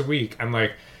maybe once a week. I'm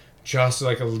like, just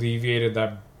like alleviated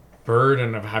that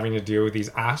burden of having to deal with these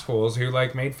assholes who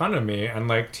like made fun of me and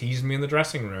like teased me in the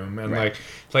dressing room and like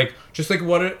just like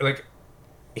what it, like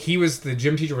the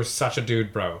gym teacher was such a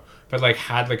dude, bro, but like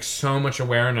had like so much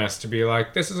awareness to be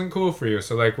like, this isn't cool for you,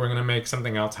 so like we're gonna make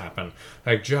something else happen.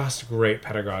 Like just great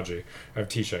pedagogy of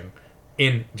teaching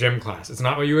in gym class. It's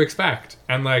not what you expect.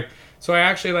 And like so I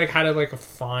actually like had a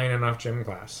fine enough gym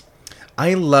class.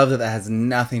 I love that has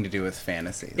nothing to do with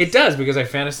fantasies. It does, because I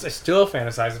still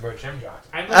fantasize about gym jocks.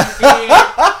 I'm going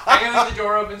to leave the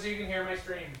door open so you can hear my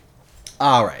stream.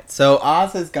 All right, so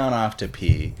Oz has gone off to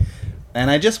pee, and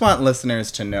I just want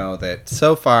listeners to know that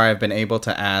so far I've been able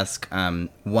to ask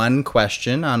one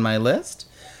question on my list,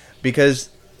 because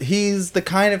he's the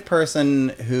kind of person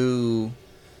who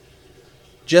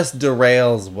just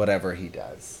derails whatever he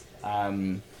does.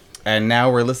 And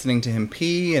now we're listening to him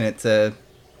pee, and it's a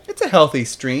healthy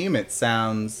stream. It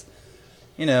sounds,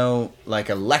 like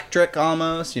electric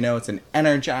almost. It's an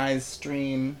energized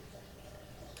stream.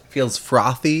 Feels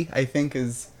frothy, I think,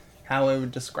 is how I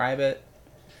would describe it.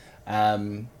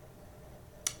 Yeah,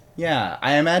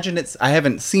 I imagine I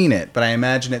haven't seen it, but I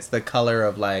imagine it's the color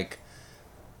of like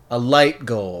a light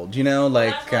gold, like... Well,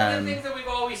 that's one of the things that we've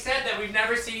always said, that we've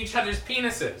never seen each other's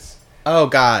penises. Oh,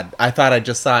 God. I thought I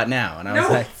just saw it now, and I was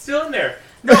like... No, it's still in there.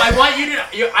 No, I want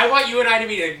you and I to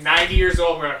be like 90 years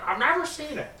old. We're like, I've never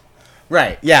seen it.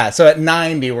 Right, yeah. So at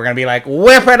 90, we're going to be like,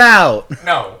 whip it out.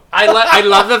 No. I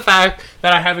love the fact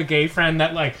that I have a gay friend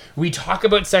that, like, we talk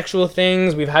about sexual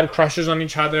things. We've had crushes on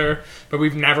each other, but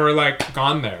we've never, like,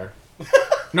 gone there.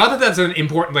 Not that that's an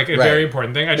important, like, very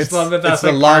important thing. I just love that that's,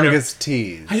 it's the longest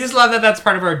tease. I just love that that's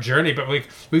part of our journey. But, like,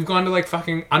 we've gone to, like,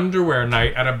 fucking underwear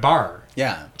night at a bar.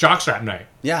 Yeah. Jockstrap night.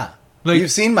 Yeah. Like,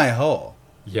 you've seen my hole.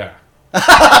 Yeah.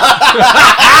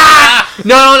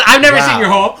 No, I've never seen your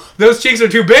hole. Those cheeks are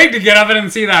too big to get up in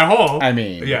and see that hole. I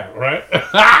mean... Yeah, right?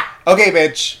 Okay,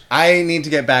 bitch. I need to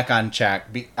get back on track.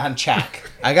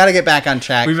 I gotta get back on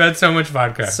track. We've had so much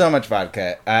vodka. So much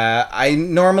vodka. I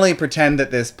normally pretend that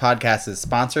this podcast is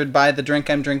sponsored by the drink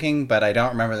I'm drinking, but I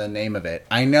don't remember the name of it.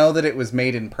 I know that it was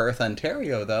made in Perth,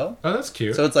 Ontario, though. Oh, that's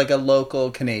cute. So it's like a local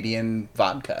Canadian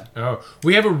vodka. Oh,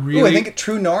 we have a really... Ooh, I think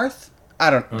True North? I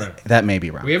don't... Okay. That may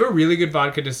be wrong. We have a really good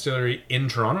vodka distillery in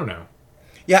Toronto now.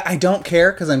 Yeah, I don't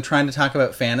care because I'm trying to talk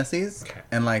about fantasies. Okay.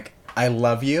 And, like, I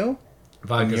love you.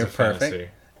 Vodka's you're a fantasy.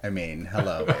 Perfect. I mean,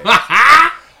 hello, babe.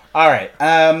 All right.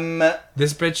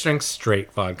 This bitch drinks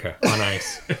straight vodka on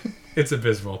ice. It's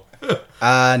abysmal.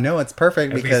 No, it's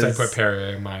perfect because... At least I put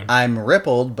Perrier in mine. I'm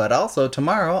rippled, but also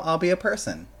tomorrow I'll be a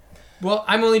person. Well,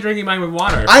 I'm only drinking mine with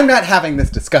water. I'm not having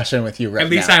this discussion with you right now.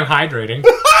 At least I'm hydrating.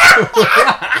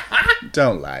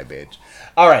 Don't lie, bitch.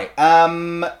 All right.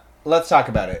 Let's talk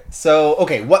about it. So,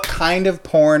 okay, what kind of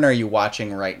porn are you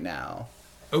watching right now?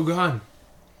 Oh, God.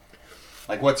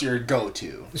 Like, what's your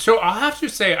go-to? So, I'll have to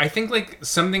say, I think, like,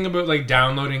 something about, like,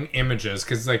 downloading images.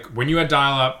 Because, like, when you had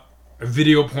dial-up,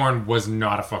 video porn was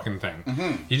not a fucking thing.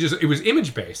 Mm-hmm. It was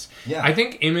image-based. Yeah. I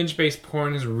think image-based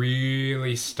porn has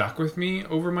really stuck with me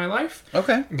over my life.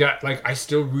 Okay. Like, I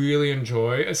still really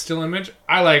enjoy a still image.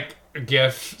 I like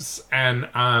GIFs and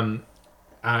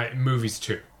movies,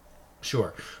 too.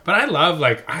 Sure. But I love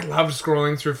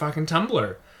scrolling through fucking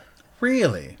Tumblr.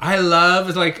 Really? I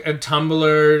love, like, a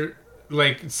Tumblr,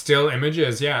 like, still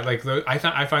images. Yeah, like,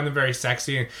 I find them very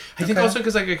sexy. I think also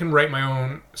because, like, I can write my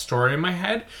own story in my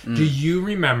head. Do you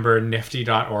remember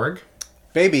nifty.org?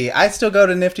 Baby, I still go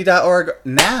to nifty.org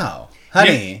now.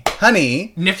 Honey.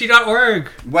 Nifty.org.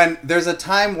 When there's a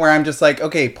time where I'm just like,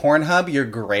 okay, Pornhub, you're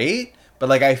great. But,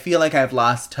 like, I feel like I've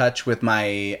lost touch with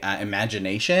my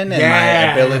imagination and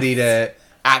my ability to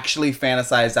actually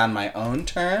fantasize on my own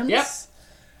terms. Yep.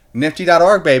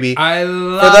 Nifty.org, baby. I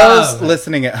love. For those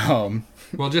listening at home.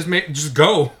 Well, just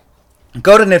go.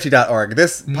 Go to nifty.org.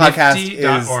 This podcast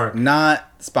is not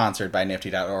sponsored by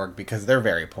nifty.org because they're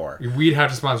very poor. We'd have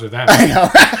to sponsor them. I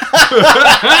know.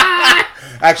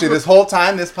 Actually, this whole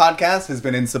time, this podcast has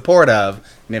been in support of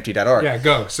nifty.org. Yeah,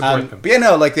 go support them. But yeah,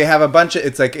 no, like they have a bunch of.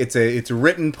 It's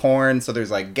written porn. So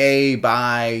there's like gay,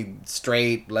 bi,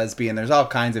 straight, lesbian. There's all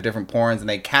kinds of different porns, and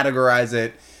they categorize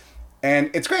it And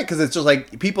it's great because it's just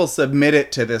like people submit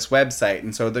it to this website.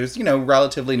 And so there's,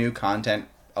 relatively new content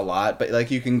a lot. But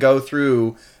like you can go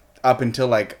through up until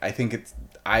like, I think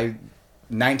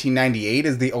 1998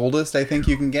 is the oldest I think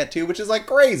you can get to, which is like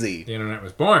crazy. The internet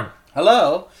was born.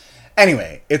 Hello.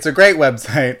 Anyway, it's a great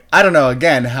website. I don't know,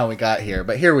 again, how we got here,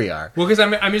 but here we are. Well, because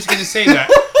I'm just going to say that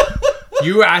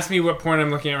you asked me what porn I'm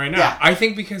looking at right now. Yeah. I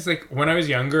think because, like, when I was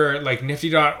younger, like,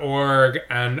 nifty.org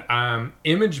and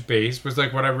ImageBase was,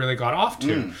 like, what I really got off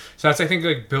to. So that's, I think,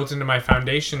 like, built into my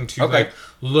foundation to, like,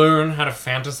 learn how to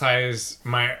fantasize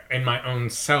in my own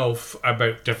self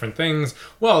about different things.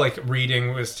 Well, like,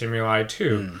 reading was stimuli,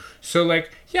 too. So,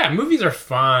 like, yeah, movies are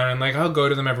fun, and, like, I'll go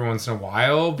to them every once in a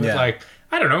while, but, like...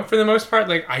 I don't know, for the most part,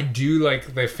 like, I do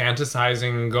like the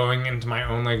fantasizing, going into my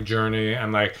own, like, journey,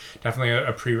 and, like, definitely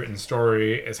a pre-written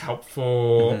story is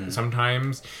helpful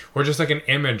sometimes. Or just, like, an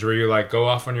image where you, like, go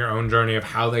off on your own journey of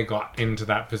how they got into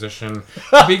that position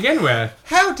to begin with.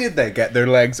 How did they get their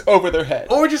legs over their head?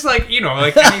 Or just, like,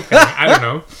 like, anything. I don't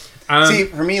know. See,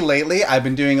 for me, lately, I've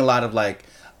been doing a lot of, like,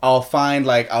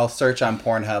 I'll search on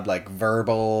Pornhub, like,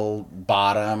 verbal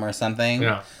bottom or something.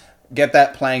 Yeah. Get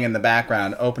that playing in the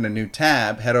background, open a new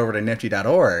tab, head over to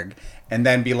nifty.org, and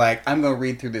then be like, I'm going to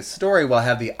read through this story while I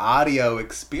have the audio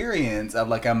experience of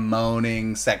like a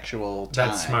moaning sexual time.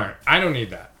 That's smart. I don't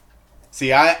need that.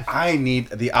 See, I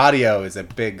need, the audio is a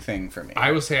big thing for me.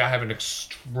 I will say I have an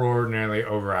extraordinarily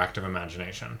overactive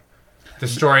imagination. The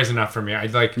story is enough for me.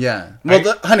 Yeah.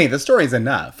 Well, honey, the story's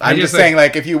enough. I'm just like, saying,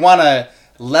 like, if you want to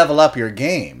level up your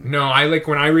game. No, I like,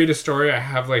 when I read a story, I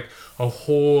have like a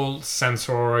whole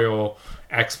sensorial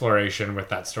exploration with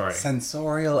that story.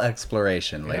 Sensorial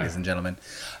exploration, ladies and gentlemen.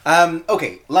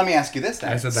 Okay, let me ask you this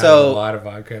then. I said that with a lot of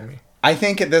vodka in me. I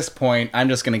think at this point, I'm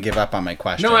just going to give up on my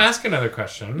question. No, ask another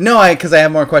question. No, because I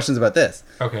have more questions about this.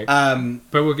 Okay.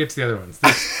 But we'll get to the other ones.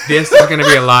 This is going to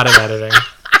be a lot of editing.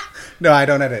 No, I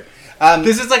don't edit.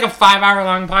 This is like a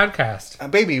 5-hour-long podcast.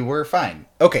 Baby, we're fine.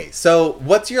 Okay, so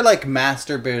what's your like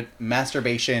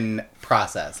masturbation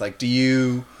process? Like, do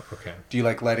you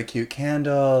like light a cute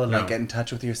candle and like get in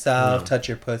touch with yourself, touch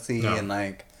your pussy, and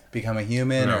like become a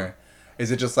human, or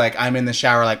is it just like I'm in the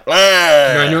shower like? Blah!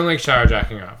 No, I don't like shower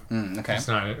jacking off. Okay, that's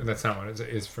not what it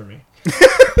is for me.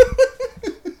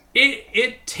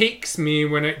 It takes me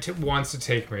when it wants to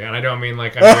take me, and I don't mean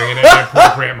like I'm doing it at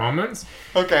appropriate moments.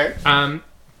 Okay.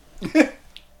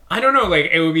 I don't know,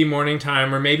 like, it would be morning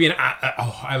time, or maybe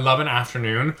I love an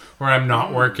afternoon where I'm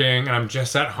not working and I'm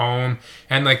just at home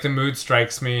and like the mood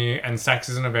strikes me and sex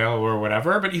isn't available or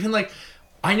whatever. But even like,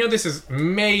 I know this is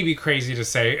maybe crazy to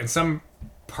say, and some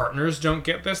partners don't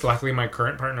get this. Luckily my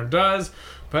current partner does.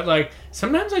 But like,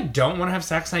 sometimes I don't want to have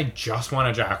sex and I just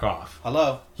want to jack off.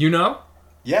 Hello. You know?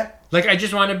 Yeah. Like, I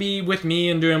just want to be with me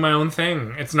and doing my own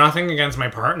thing. It's nothing against my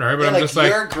partner, but I'm just like...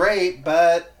 You're great,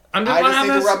 but I just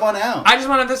need to rub one out. I just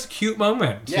want to have this cute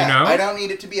moment, you know? I don't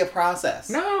need it to be a process.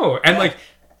 No. And, like,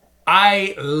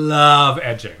 I love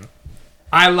edging.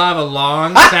 I love a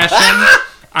long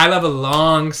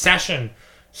session.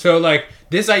 So, like,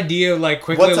 this idea of, like,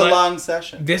 quickly... What's a long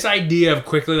session? This idea of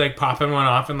quickly, like, popping one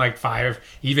off in, like, 5,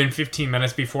 even 15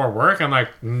 minutes before work, I'm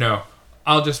like, no.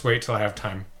 I'll just wait till I have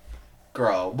time.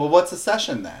 Girl, well, what's a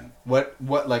session then? What,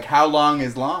 like, how long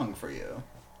is long for you?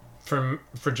 For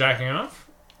jacking off?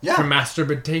 Yeah. For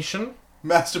masturbation?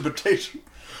 Masturbation.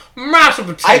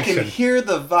 Masturbation. I can hear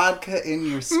the vodka in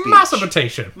your speech.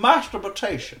 Masturbation. Like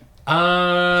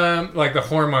the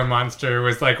hormone monster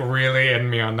was like really in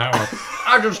me on that one.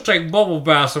 I just take bubble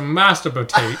baths and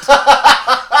masturbate.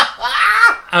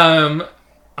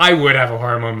 I would have a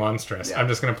hormone monstrous. Yeah. I'm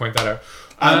just going to point that out.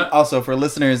 Also, for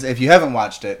listeners, if you haven't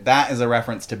watched it, that is a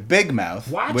reference to Big Mouth,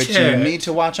 you need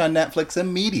to watch on Netflix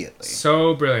immediately.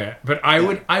 So brilliant. But I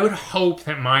would hope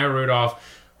that Maya Rudolph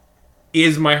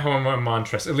is my hormone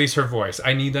monstress, at least her voice.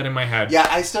 I need that in my head. Yeah,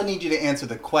 I still need you to answer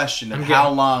the question of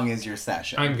how long is your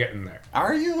session. I'm getting there.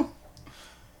 Are you?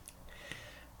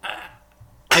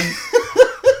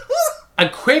 A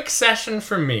quick session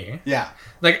for me. Yeah.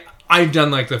 Like, I've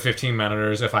done like the 15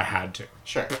 minuters if I had to.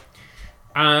 Sure.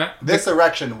 This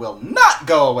erection will not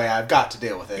go away. I've got to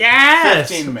deal with it. Yes.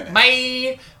 15 minutes.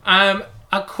 Bye.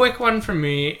 A quick one for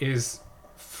me is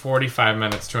 45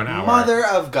 minutes to an hour. Mother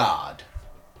of God.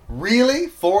 Really?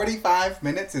 45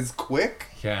 minutes is quick?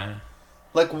 Yeah.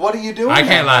 Like, what are you doing? I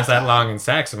can't last that long in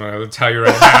sex. I'm going to tell you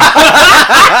right now.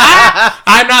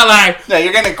 I'm not like... No,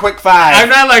 you're getting a quick 5. I'm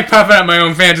not like puffing up my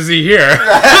own fantasy here.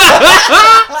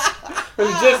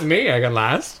 It's just me. I can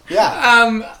last.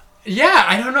 Yeah. Yeah,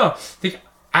 I don't know.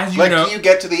 As you know, do you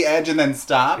get to the edge and then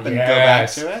stop and go back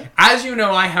to it? As you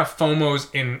know, I have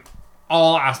FOMOs in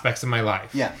all aspects of my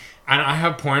life. Yeah. And I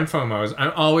have porn FOMOs.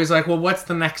 I'm always like, well, what's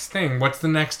the next thing? What's the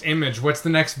next image? What's the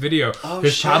next video?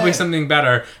 There's probably something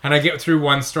better. And I get through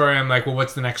one story, I'm like, well,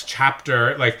 what's the next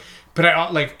chapter? Like, but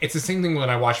it's the same thing when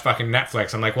I watch fucking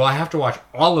Netflix. I'm like, well, I have to watch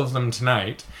all of them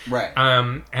tonight. Right.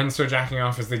 And so jacking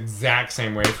off is the exact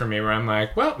same way for me, where I'm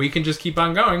like, well, we can just keep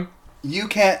on going. You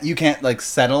can't like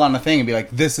settle on a thing and be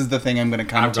like, this is the thing I'm going to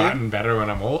come I've to. gotten better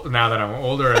when I'm old. Now that I'm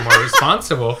older and more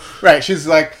responsible. Right. She's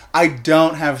like, I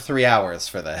don't have 3 hours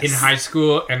for this. In high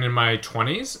school and in my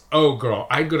 20s, oh girl,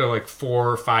 I'd go to like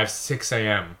 4, 5, 6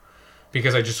 a.m.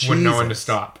 because I just wouldn't know when to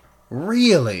stop.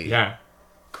 Really? Yeah.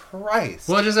 Christ.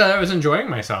 Well, I was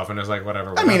enjoying myself and it was like,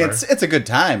 whatever. I mean, it's a good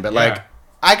time, but like,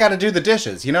 I got to do the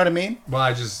dishes. You know what I mean?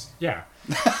 Well,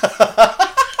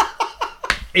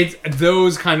 it's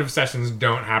those kind of sessions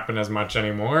don't happen as much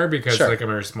anymore because like I'm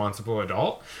a responsible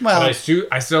adult. Well, but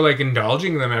I still like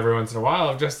indulging them every once in a while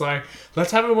of just like,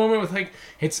 let's have a moment with like,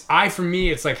 for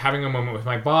me it's like having a moment with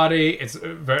my body, it's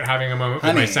about having a moment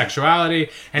with my sexuality,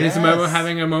 and it's a moment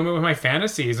having a moment with my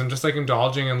fantasies and just like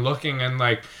indulging and looking and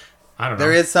like, I don't know.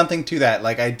 There is something to that.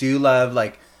 Like, I do love,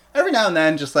 like, every now and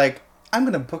then just like, I'm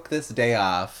gonna book this day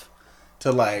off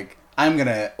to like, I'm going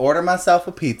to order myself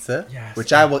a pizza,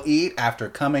 which I will eat after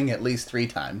coming at least 3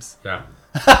 times. Yeah.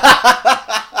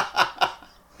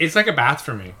 It's like a bath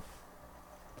for me.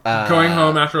 Going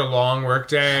home after a long work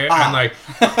day and like...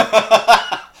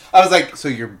 I was like, so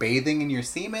you're bathing in your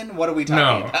semen? What are we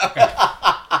talking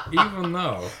about? Even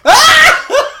though...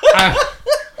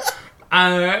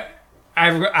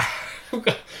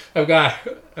 I've got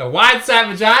a wide side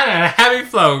vagina and a heavy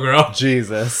flow, girl.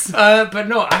 Jesus. But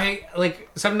no, I like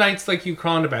some nights like you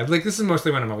crawl into bed. Like this is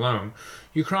mostly when I'm alone.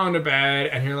 You crawl into bed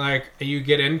and you're like, you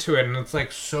get into it and it's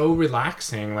like so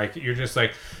relaxing. Like you're just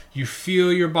like, you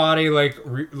feel your body like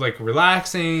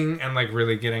relaxing and like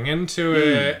really getting into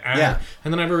it. And,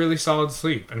 and then I have a really solid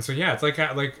sleep. And so yeah, it's like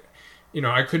you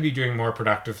know, I could be doing more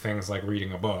productive things like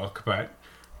reading a book, but.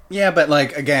 Yeah, but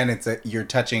like again, you're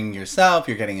touching yourself.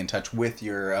 You're getting in touch with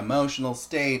your emotional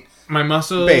state. My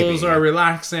muscles are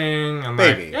relaxing. And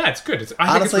like, yeah, it's good.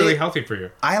 I think it's really healthy for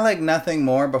you. I like nothing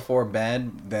more before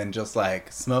bed than just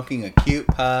like smoking a cute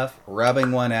puff,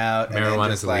 rubbing one out.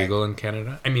 Marijuana is illegal in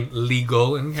Canada. I mean,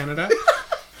 legal in Canada.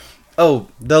 Oh,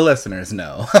 the listeners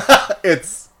know.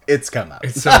 It's come out.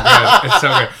 It's so good. It's so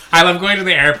good. I love going to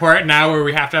the airport now where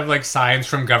we have to have like signs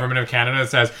from Government of Canada that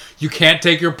says, you can't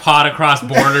take your pot across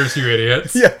borders, you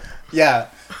idiots. Yeah.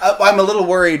 I'm a little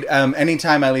worried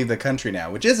anytime I leave the country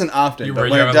now, which isn't often, but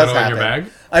when it does happen, in your bag?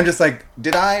 I'm just like,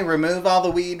 did I remove all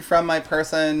the weed from my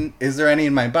person? Is there any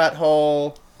in my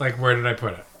butthole? Like, where did I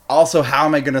put it? Also, how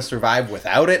am I going to survive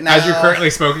without it now? As you're currently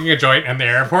smoking a joint in the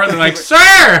airport, they're like,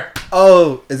 sir!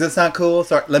 Oh, is this not cool?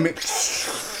 Sorry, let me...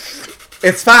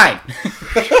 It's fine.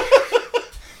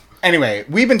 Anyway,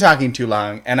 we've been talking too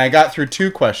long, and I got through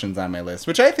 2 questions on my list,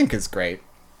 which I think is great.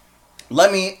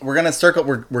 We're gonna circle.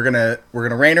 We're gonna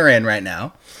rein her in right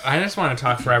now. I just want to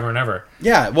talk forever and ever.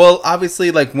 Yeah. Well, obviously,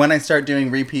 like when I start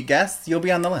doing repeat guests, you'll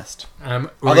be on the list.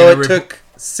 Although it took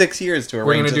 6 years to arrange.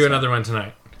 We're gonna do another one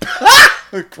tonight.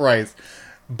 Christ,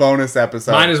 bonus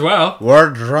episode. Might as well. We're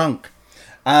drunk.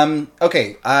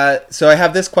 Okay, so I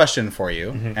have this question for you,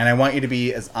 and I want you to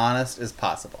be as honest as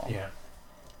possible. Yeah.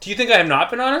 Do you think I have not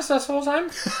been honest this whole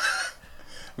time?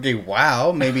 Okay,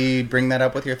 wow. Maybe bring that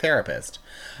up with your therapist.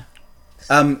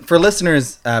 For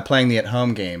listeners playing the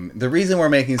at-home game, the reason we're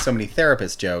making so many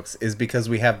therapist jokes is because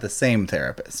we have the same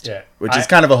therapist, which is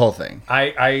kind of a whole thing.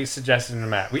 I suggested to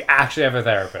Matt, we actually have a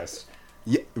therapist.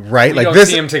 Yeah, right? We don't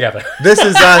see them together. This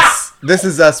is us. This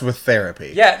is us with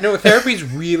therapy. Yeah, no, therapy's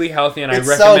really healthy, and I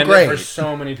recommend it for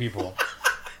so many people.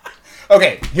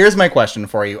 Okay, here's my question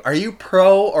for you. Are you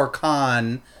pro or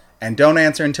con, and don't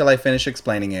answer until I finish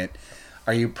explaining it,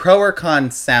 are you pro or con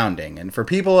sounding? And for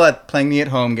people playing the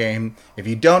at-home game, if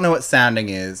you don't know what sounding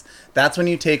is, that's when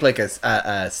you take like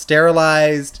a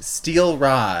sterilized steel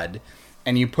rod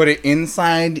and you put it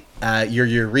inside your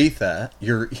urethra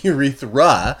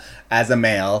as a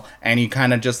male, and you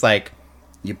kind of just like,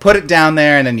 you put it down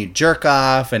there and then you jerk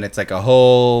off, and it's like a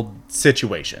whole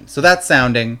situation. So that's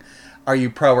sounding. Are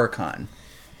you pro or con?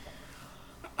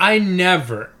 I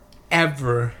never,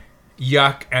 ever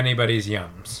yuck anybody's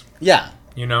yums. Yeah.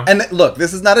 You know? And look,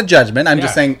 this is not a judgment. I'm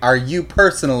just saying, are you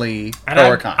personally pro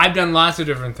or con? I've done lots of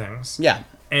different things. Yeah.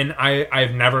 And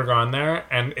I've never gone there,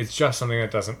 and it's just something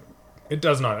that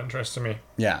does not interest me.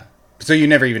 Yeah. So you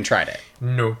never even tried it?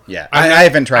 No. Yeah. I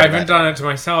haven't tried it. I haven't done it to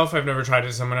myself. I've never tried it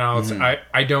to someone else. Mm-hmm.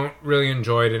 I don't really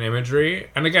enjoy it in imagery.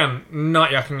 And again,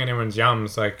 not yucking anyone's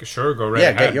yums. Like, sure, go right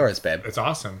ahead. Yeah, get yours, babe. It's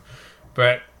awesome.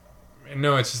 But,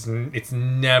 no, it's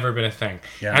never been a thing.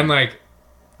 Yeah. And, like,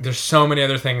 there's so many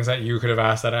other things that you could have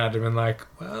asked that I had to been like,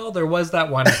 well, there was that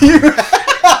one.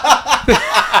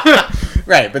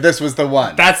 Right, but this was the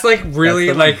one. That's like really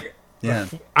That's the one. like. Yeah.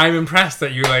 I'm impressed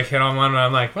that you like hit on one, and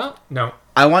I'm like, well, no.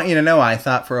 I want you to know I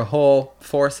thought for a whole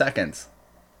 4 seconds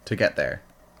to get there.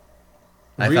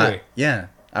 I Really? thought, yeah.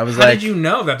 I was How like, did you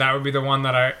know that that would be the one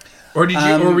that I, or did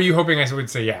you, or were you hoping I would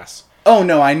say yes? oh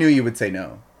no, I knew you would say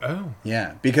no. Oh,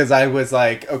 Yeah, because I was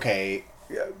like, okay,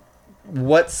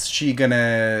 what's she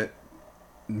gonna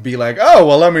be like? Oh,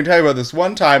 well, let me tell you about this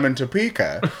one time in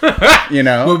Topeka. You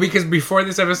know? well, because before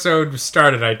this episode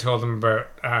started, I told them about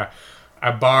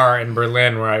a bar in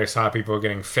Berlin where I saw people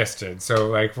getting fisted. So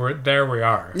like, there we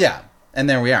are. Yeah, and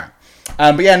there we are.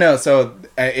 But yeah, no, so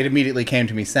it immediately came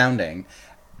to me sounding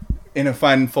in a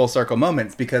fun full circle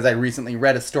moment because I recently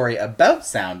read a story about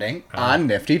sounding on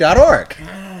nifty.org.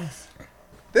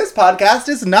 This podcast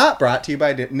is not brought to you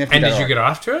by nifty.org. And did you get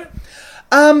off to it?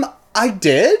 I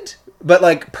did, but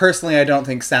like personally, I don't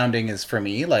think sounding is for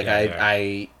me. Like Yeah,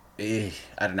 I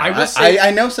don't know. I will say-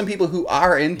 I know some people who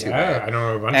are into Yeah, it. I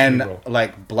know a bunch and of people.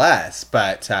 like bless,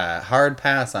 but hard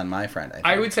pass on my friend. I think.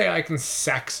 I would say I can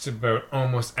sext about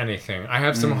almost anything. I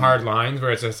have some hard lines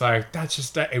where it's just like, that's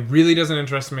just, it really doesn't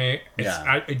interest me. It's,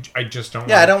 Yeah. I just don't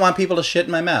Yeah, want I don't want people to shit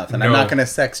in my mouth, and I'm No. not going to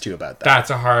sext you about that. That's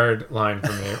a hard line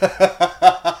for me.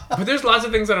 But there's lots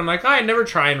of things that I'm like, I never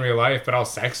try in real life, but I'll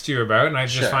sext you about. And I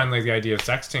just Sure. find like the idea of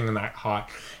sexting and that hot.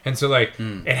 And so like,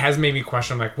 it has made me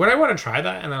question, like, would I want to try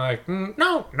that? And I'm like,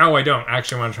 no, I don't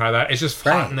actually want to try that. It's just hot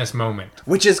Right. in this moment.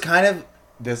 Which is kind of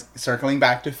this circling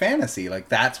back to fantasy. Like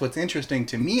that's what's interesting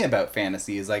to me about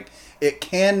fantasy is like it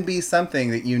can be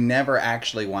something that you never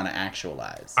actually want to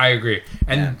actualize. I agree.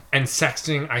 And Yeah. and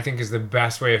sexting I think is the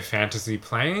best way of fantasy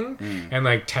playing and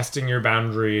like testing your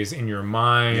boundaries in your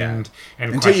mind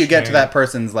and Until you get to questioning. that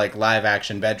person's like live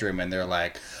action bedroom and they're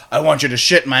like, I want you to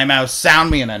shit in my mouth, sound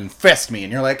me, and then fist me.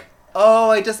 And you're like, oh,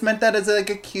 I just meant that as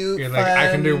like a cute You're like, I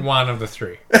can do fun- one of the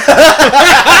three.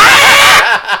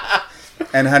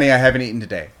 And honey, I haven't eaten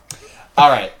today. All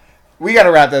right. We got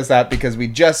to wrap this up because we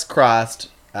just crossed,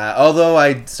 although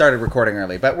I started recording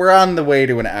early, but we're on the way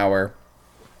to an hour,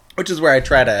 which is where I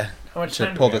try to much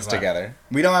time do pull we this have left? together.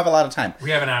 We don't have a lot of time.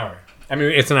 We have an hour. I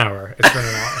mean, it's an hour. It's been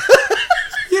an hour.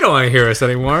 You don't want to hear us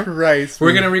anymore. Christ.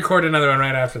 We're going to record another one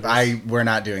right after this. We're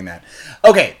not doing that.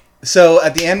 Okay. So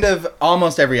at the end of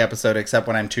almost every episode, except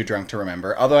when I'm too drunk to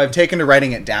remember, although I've taken to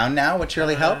writing it down now, which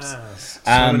really helps. So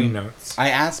many notes. I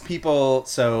ask people,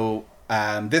 so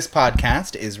this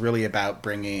podcast is really about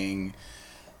bringing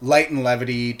light and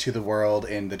levity to the world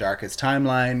in the darkest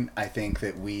timeline. I think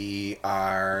that we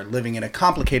are living in a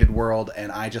complicated world,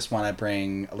 and I just want to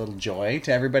bring a little joy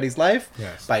to everybody's life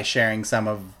Yes. by sharing some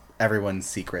of everyone's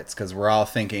secrets, because we're all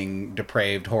thinking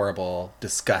depraved, horrible,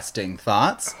 disgusting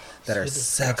thoughts that are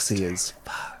sexy as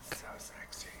fuck. So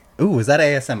sexy. Ooh, is that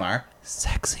ASMR?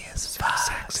 Sexy as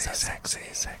fuck. Sexy.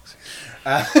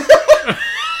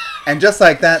 And just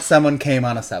like that, someone came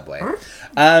on a subway.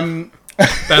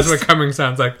 That's what coming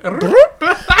sounds like.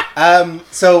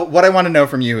 So what I want to know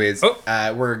from you is,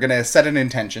 Oh. we're going to set an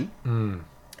intention.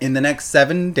 In the next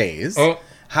 7 days, Oh.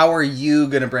 how are you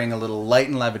going to bring a little light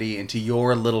and levity into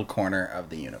your little corner of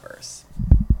the universe?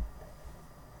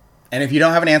 And if you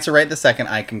don't have an answer right this second,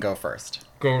 I can go first.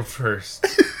 Go first.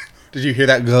 Did you hear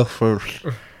that? Go first.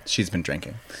 She's been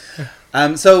drinking.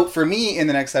 So for me, in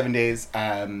the next 7 days,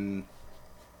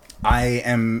 I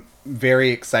am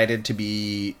very excited to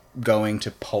be going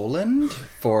to Poland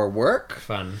for work.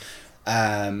 Fun.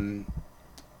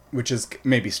 Which is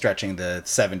maybe stretching the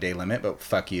 7-day limit, but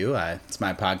fuck you. It's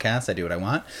my podcast. I do what I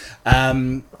want.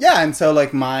 Yeah, and so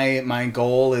like my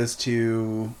goal is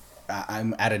to...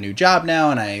 I'm at a new job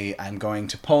now, and I'm going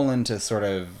to Poland to sort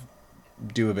of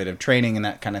do a bit of training and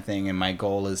that kind of thing. And my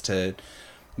goal is to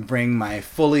bring my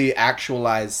fully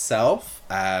actualized self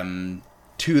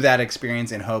to that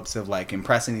experience in hopes of like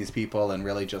impressing these people and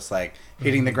really just like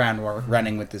hitting the ground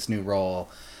running with this new role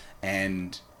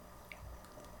and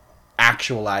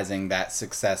actualizing that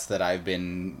success that I've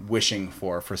been wishing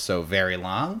for so very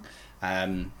long.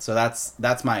 So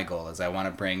that's my goal, is I want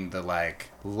to bring the like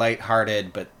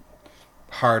lighthearted but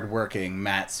hardworking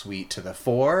Matt Sweet to the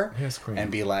fore. Yes, queen. And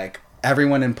be like,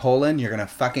 everyone in Poland, you're gonna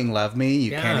fucking love me.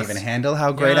 You can't Yes. even handle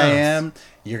how great I Yes. am.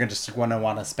 You're gonna just want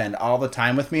to spend all the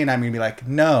time with me, and I'm gonna be like,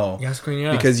 no, Yes, queen,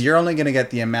 yes. because you're only gonna get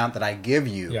the amount that I give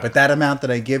you. Yeah. But that amount that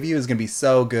I give you is gonna be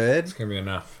so good, It's going to be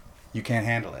enough. you can't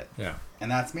handle it. Yeah. And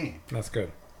that's me. That's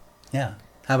good. Yeah.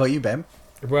 How about you, babe?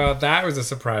 Well, that was a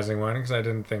surprising one because I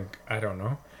didn't think... I don't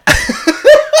know.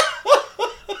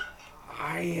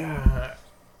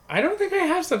 I don't think I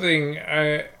have something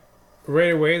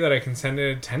right away that I can send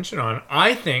attention on.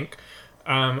 I think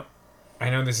I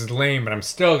know this is lame, but I'm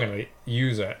still gonna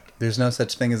use it. There's no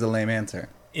such thing as a lame answer.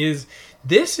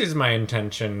 This is my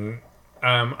intention.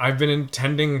 I've been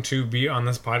intending to be on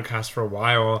this podcast for a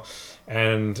while,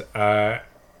 and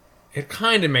it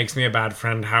kind of makes me a bad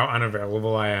friend how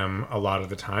unavailable I am a lot of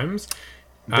the times.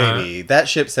 Baby, that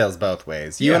ship sails both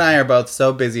ways. You and I are both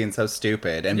so busy and so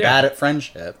stupid and bad at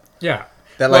friendship. Yeah.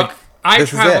 That, Well, like,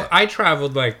 this is it. I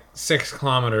traveled like 6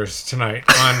 kilometers tonight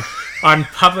on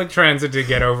public transit to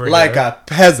get over Like here. a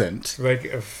peasant. Like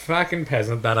a fucking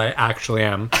peasant that I actually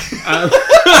am.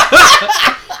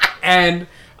 And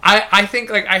I think,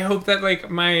 like, I hope that, like,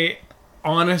 my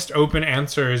honest, open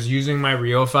answers using my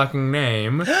real fucking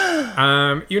name,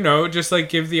 just, like,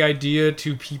 give the idea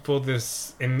to people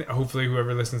this, and hopefully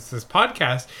whoever listens to this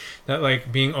podcast, that,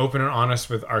 like, being open and honest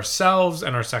with ourselves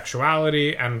and our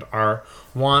sexuality and our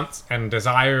wants and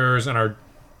desires and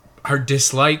our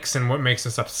dislikes and what makes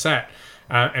us upset,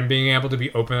 and being able to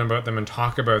be open about them and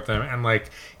talk about them and, like,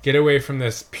 get away from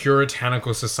this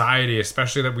puritanical society,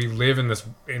 especially that we live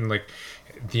in like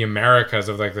the Americas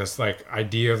of, like, this, like,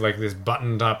 idea of, like, this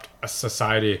buttoned up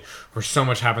society where so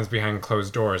much happens behind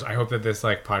closed doors. I hope that this,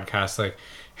 like, podcast, like,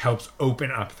 helps open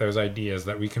up those ideas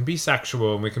that we can be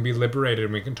sexual and we can be liberated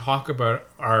and we can talk about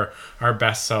our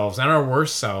best selves and our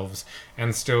worst selves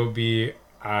and still be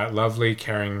lovely,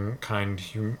 caring, kind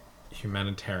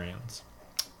humanitarians.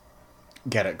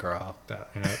 Get it, girl.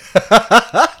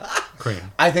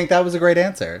 Queen. I think that was a great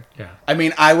answer. Yeah. I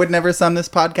mean, I would never sum this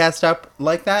podcast up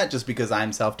like that just because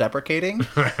I'm self-deprecating.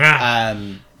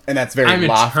 And that's very I'm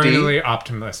lofty. eternally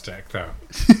optimistic, though.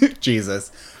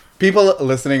 Jesus. People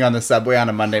listening on the subway on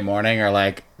a Monday morning are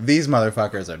like, these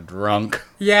motherfuckers are drunk.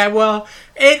 Yeah, well,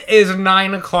 it is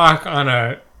 9 o'clock on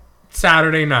a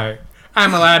Saturday night.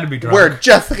 I'm allowed to be drunk. We're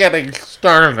just getting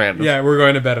started. Yeah, we're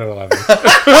going to bed at 11.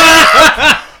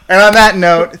 And on that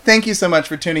note, thank you so much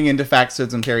for tuning into Facts,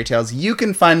 Fibs, and Fairy Tales. You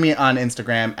can find me on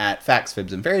Instagram at Facts,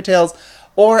 Fibs, and Fairy Tales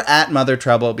or at Mother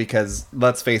Trouble because,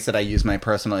 let's face it, I use my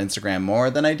personal Instagram more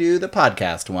than I do the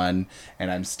podcast one. And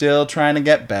I'm still trying to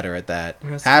get better at that.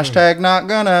 That's Hashtag not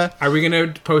gonna. Are we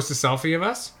going to post a selfie of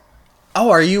us? Oh,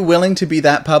 are you willing to be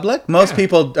that public? Most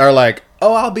people are like,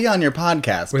 oh, I'll be on your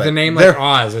podcast. With but a name they're- like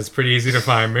Oz, it's pretty easy to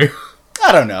find me.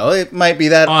 I don't know. It might be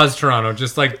that. Oz Toronto,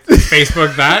 just like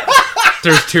Facebook that.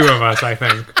 There's 2 of us, I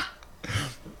think.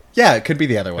 Yeah, it could be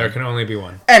the other There one. can only be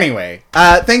one. Anyway,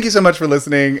 thank you so much for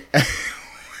listening.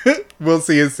 We'll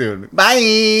see you soon.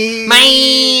 Bye.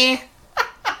 Bye.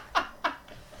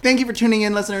 Thank you for tuning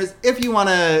in, listeners. If you want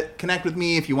to connect with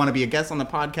me, if you want to be a guest on the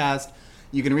podcast,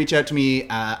 you can reach out to me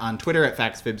on Twitter at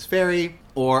FactsFibsFairy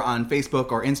or on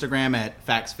Facebook or Instagram at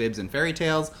FactsFibs and Fairy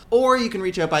Tales, or you can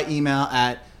reach out by email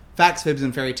at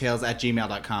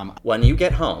factsfibsandfairytales@gmail.com. When you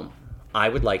get home, I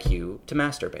would like you to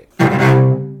masturbate.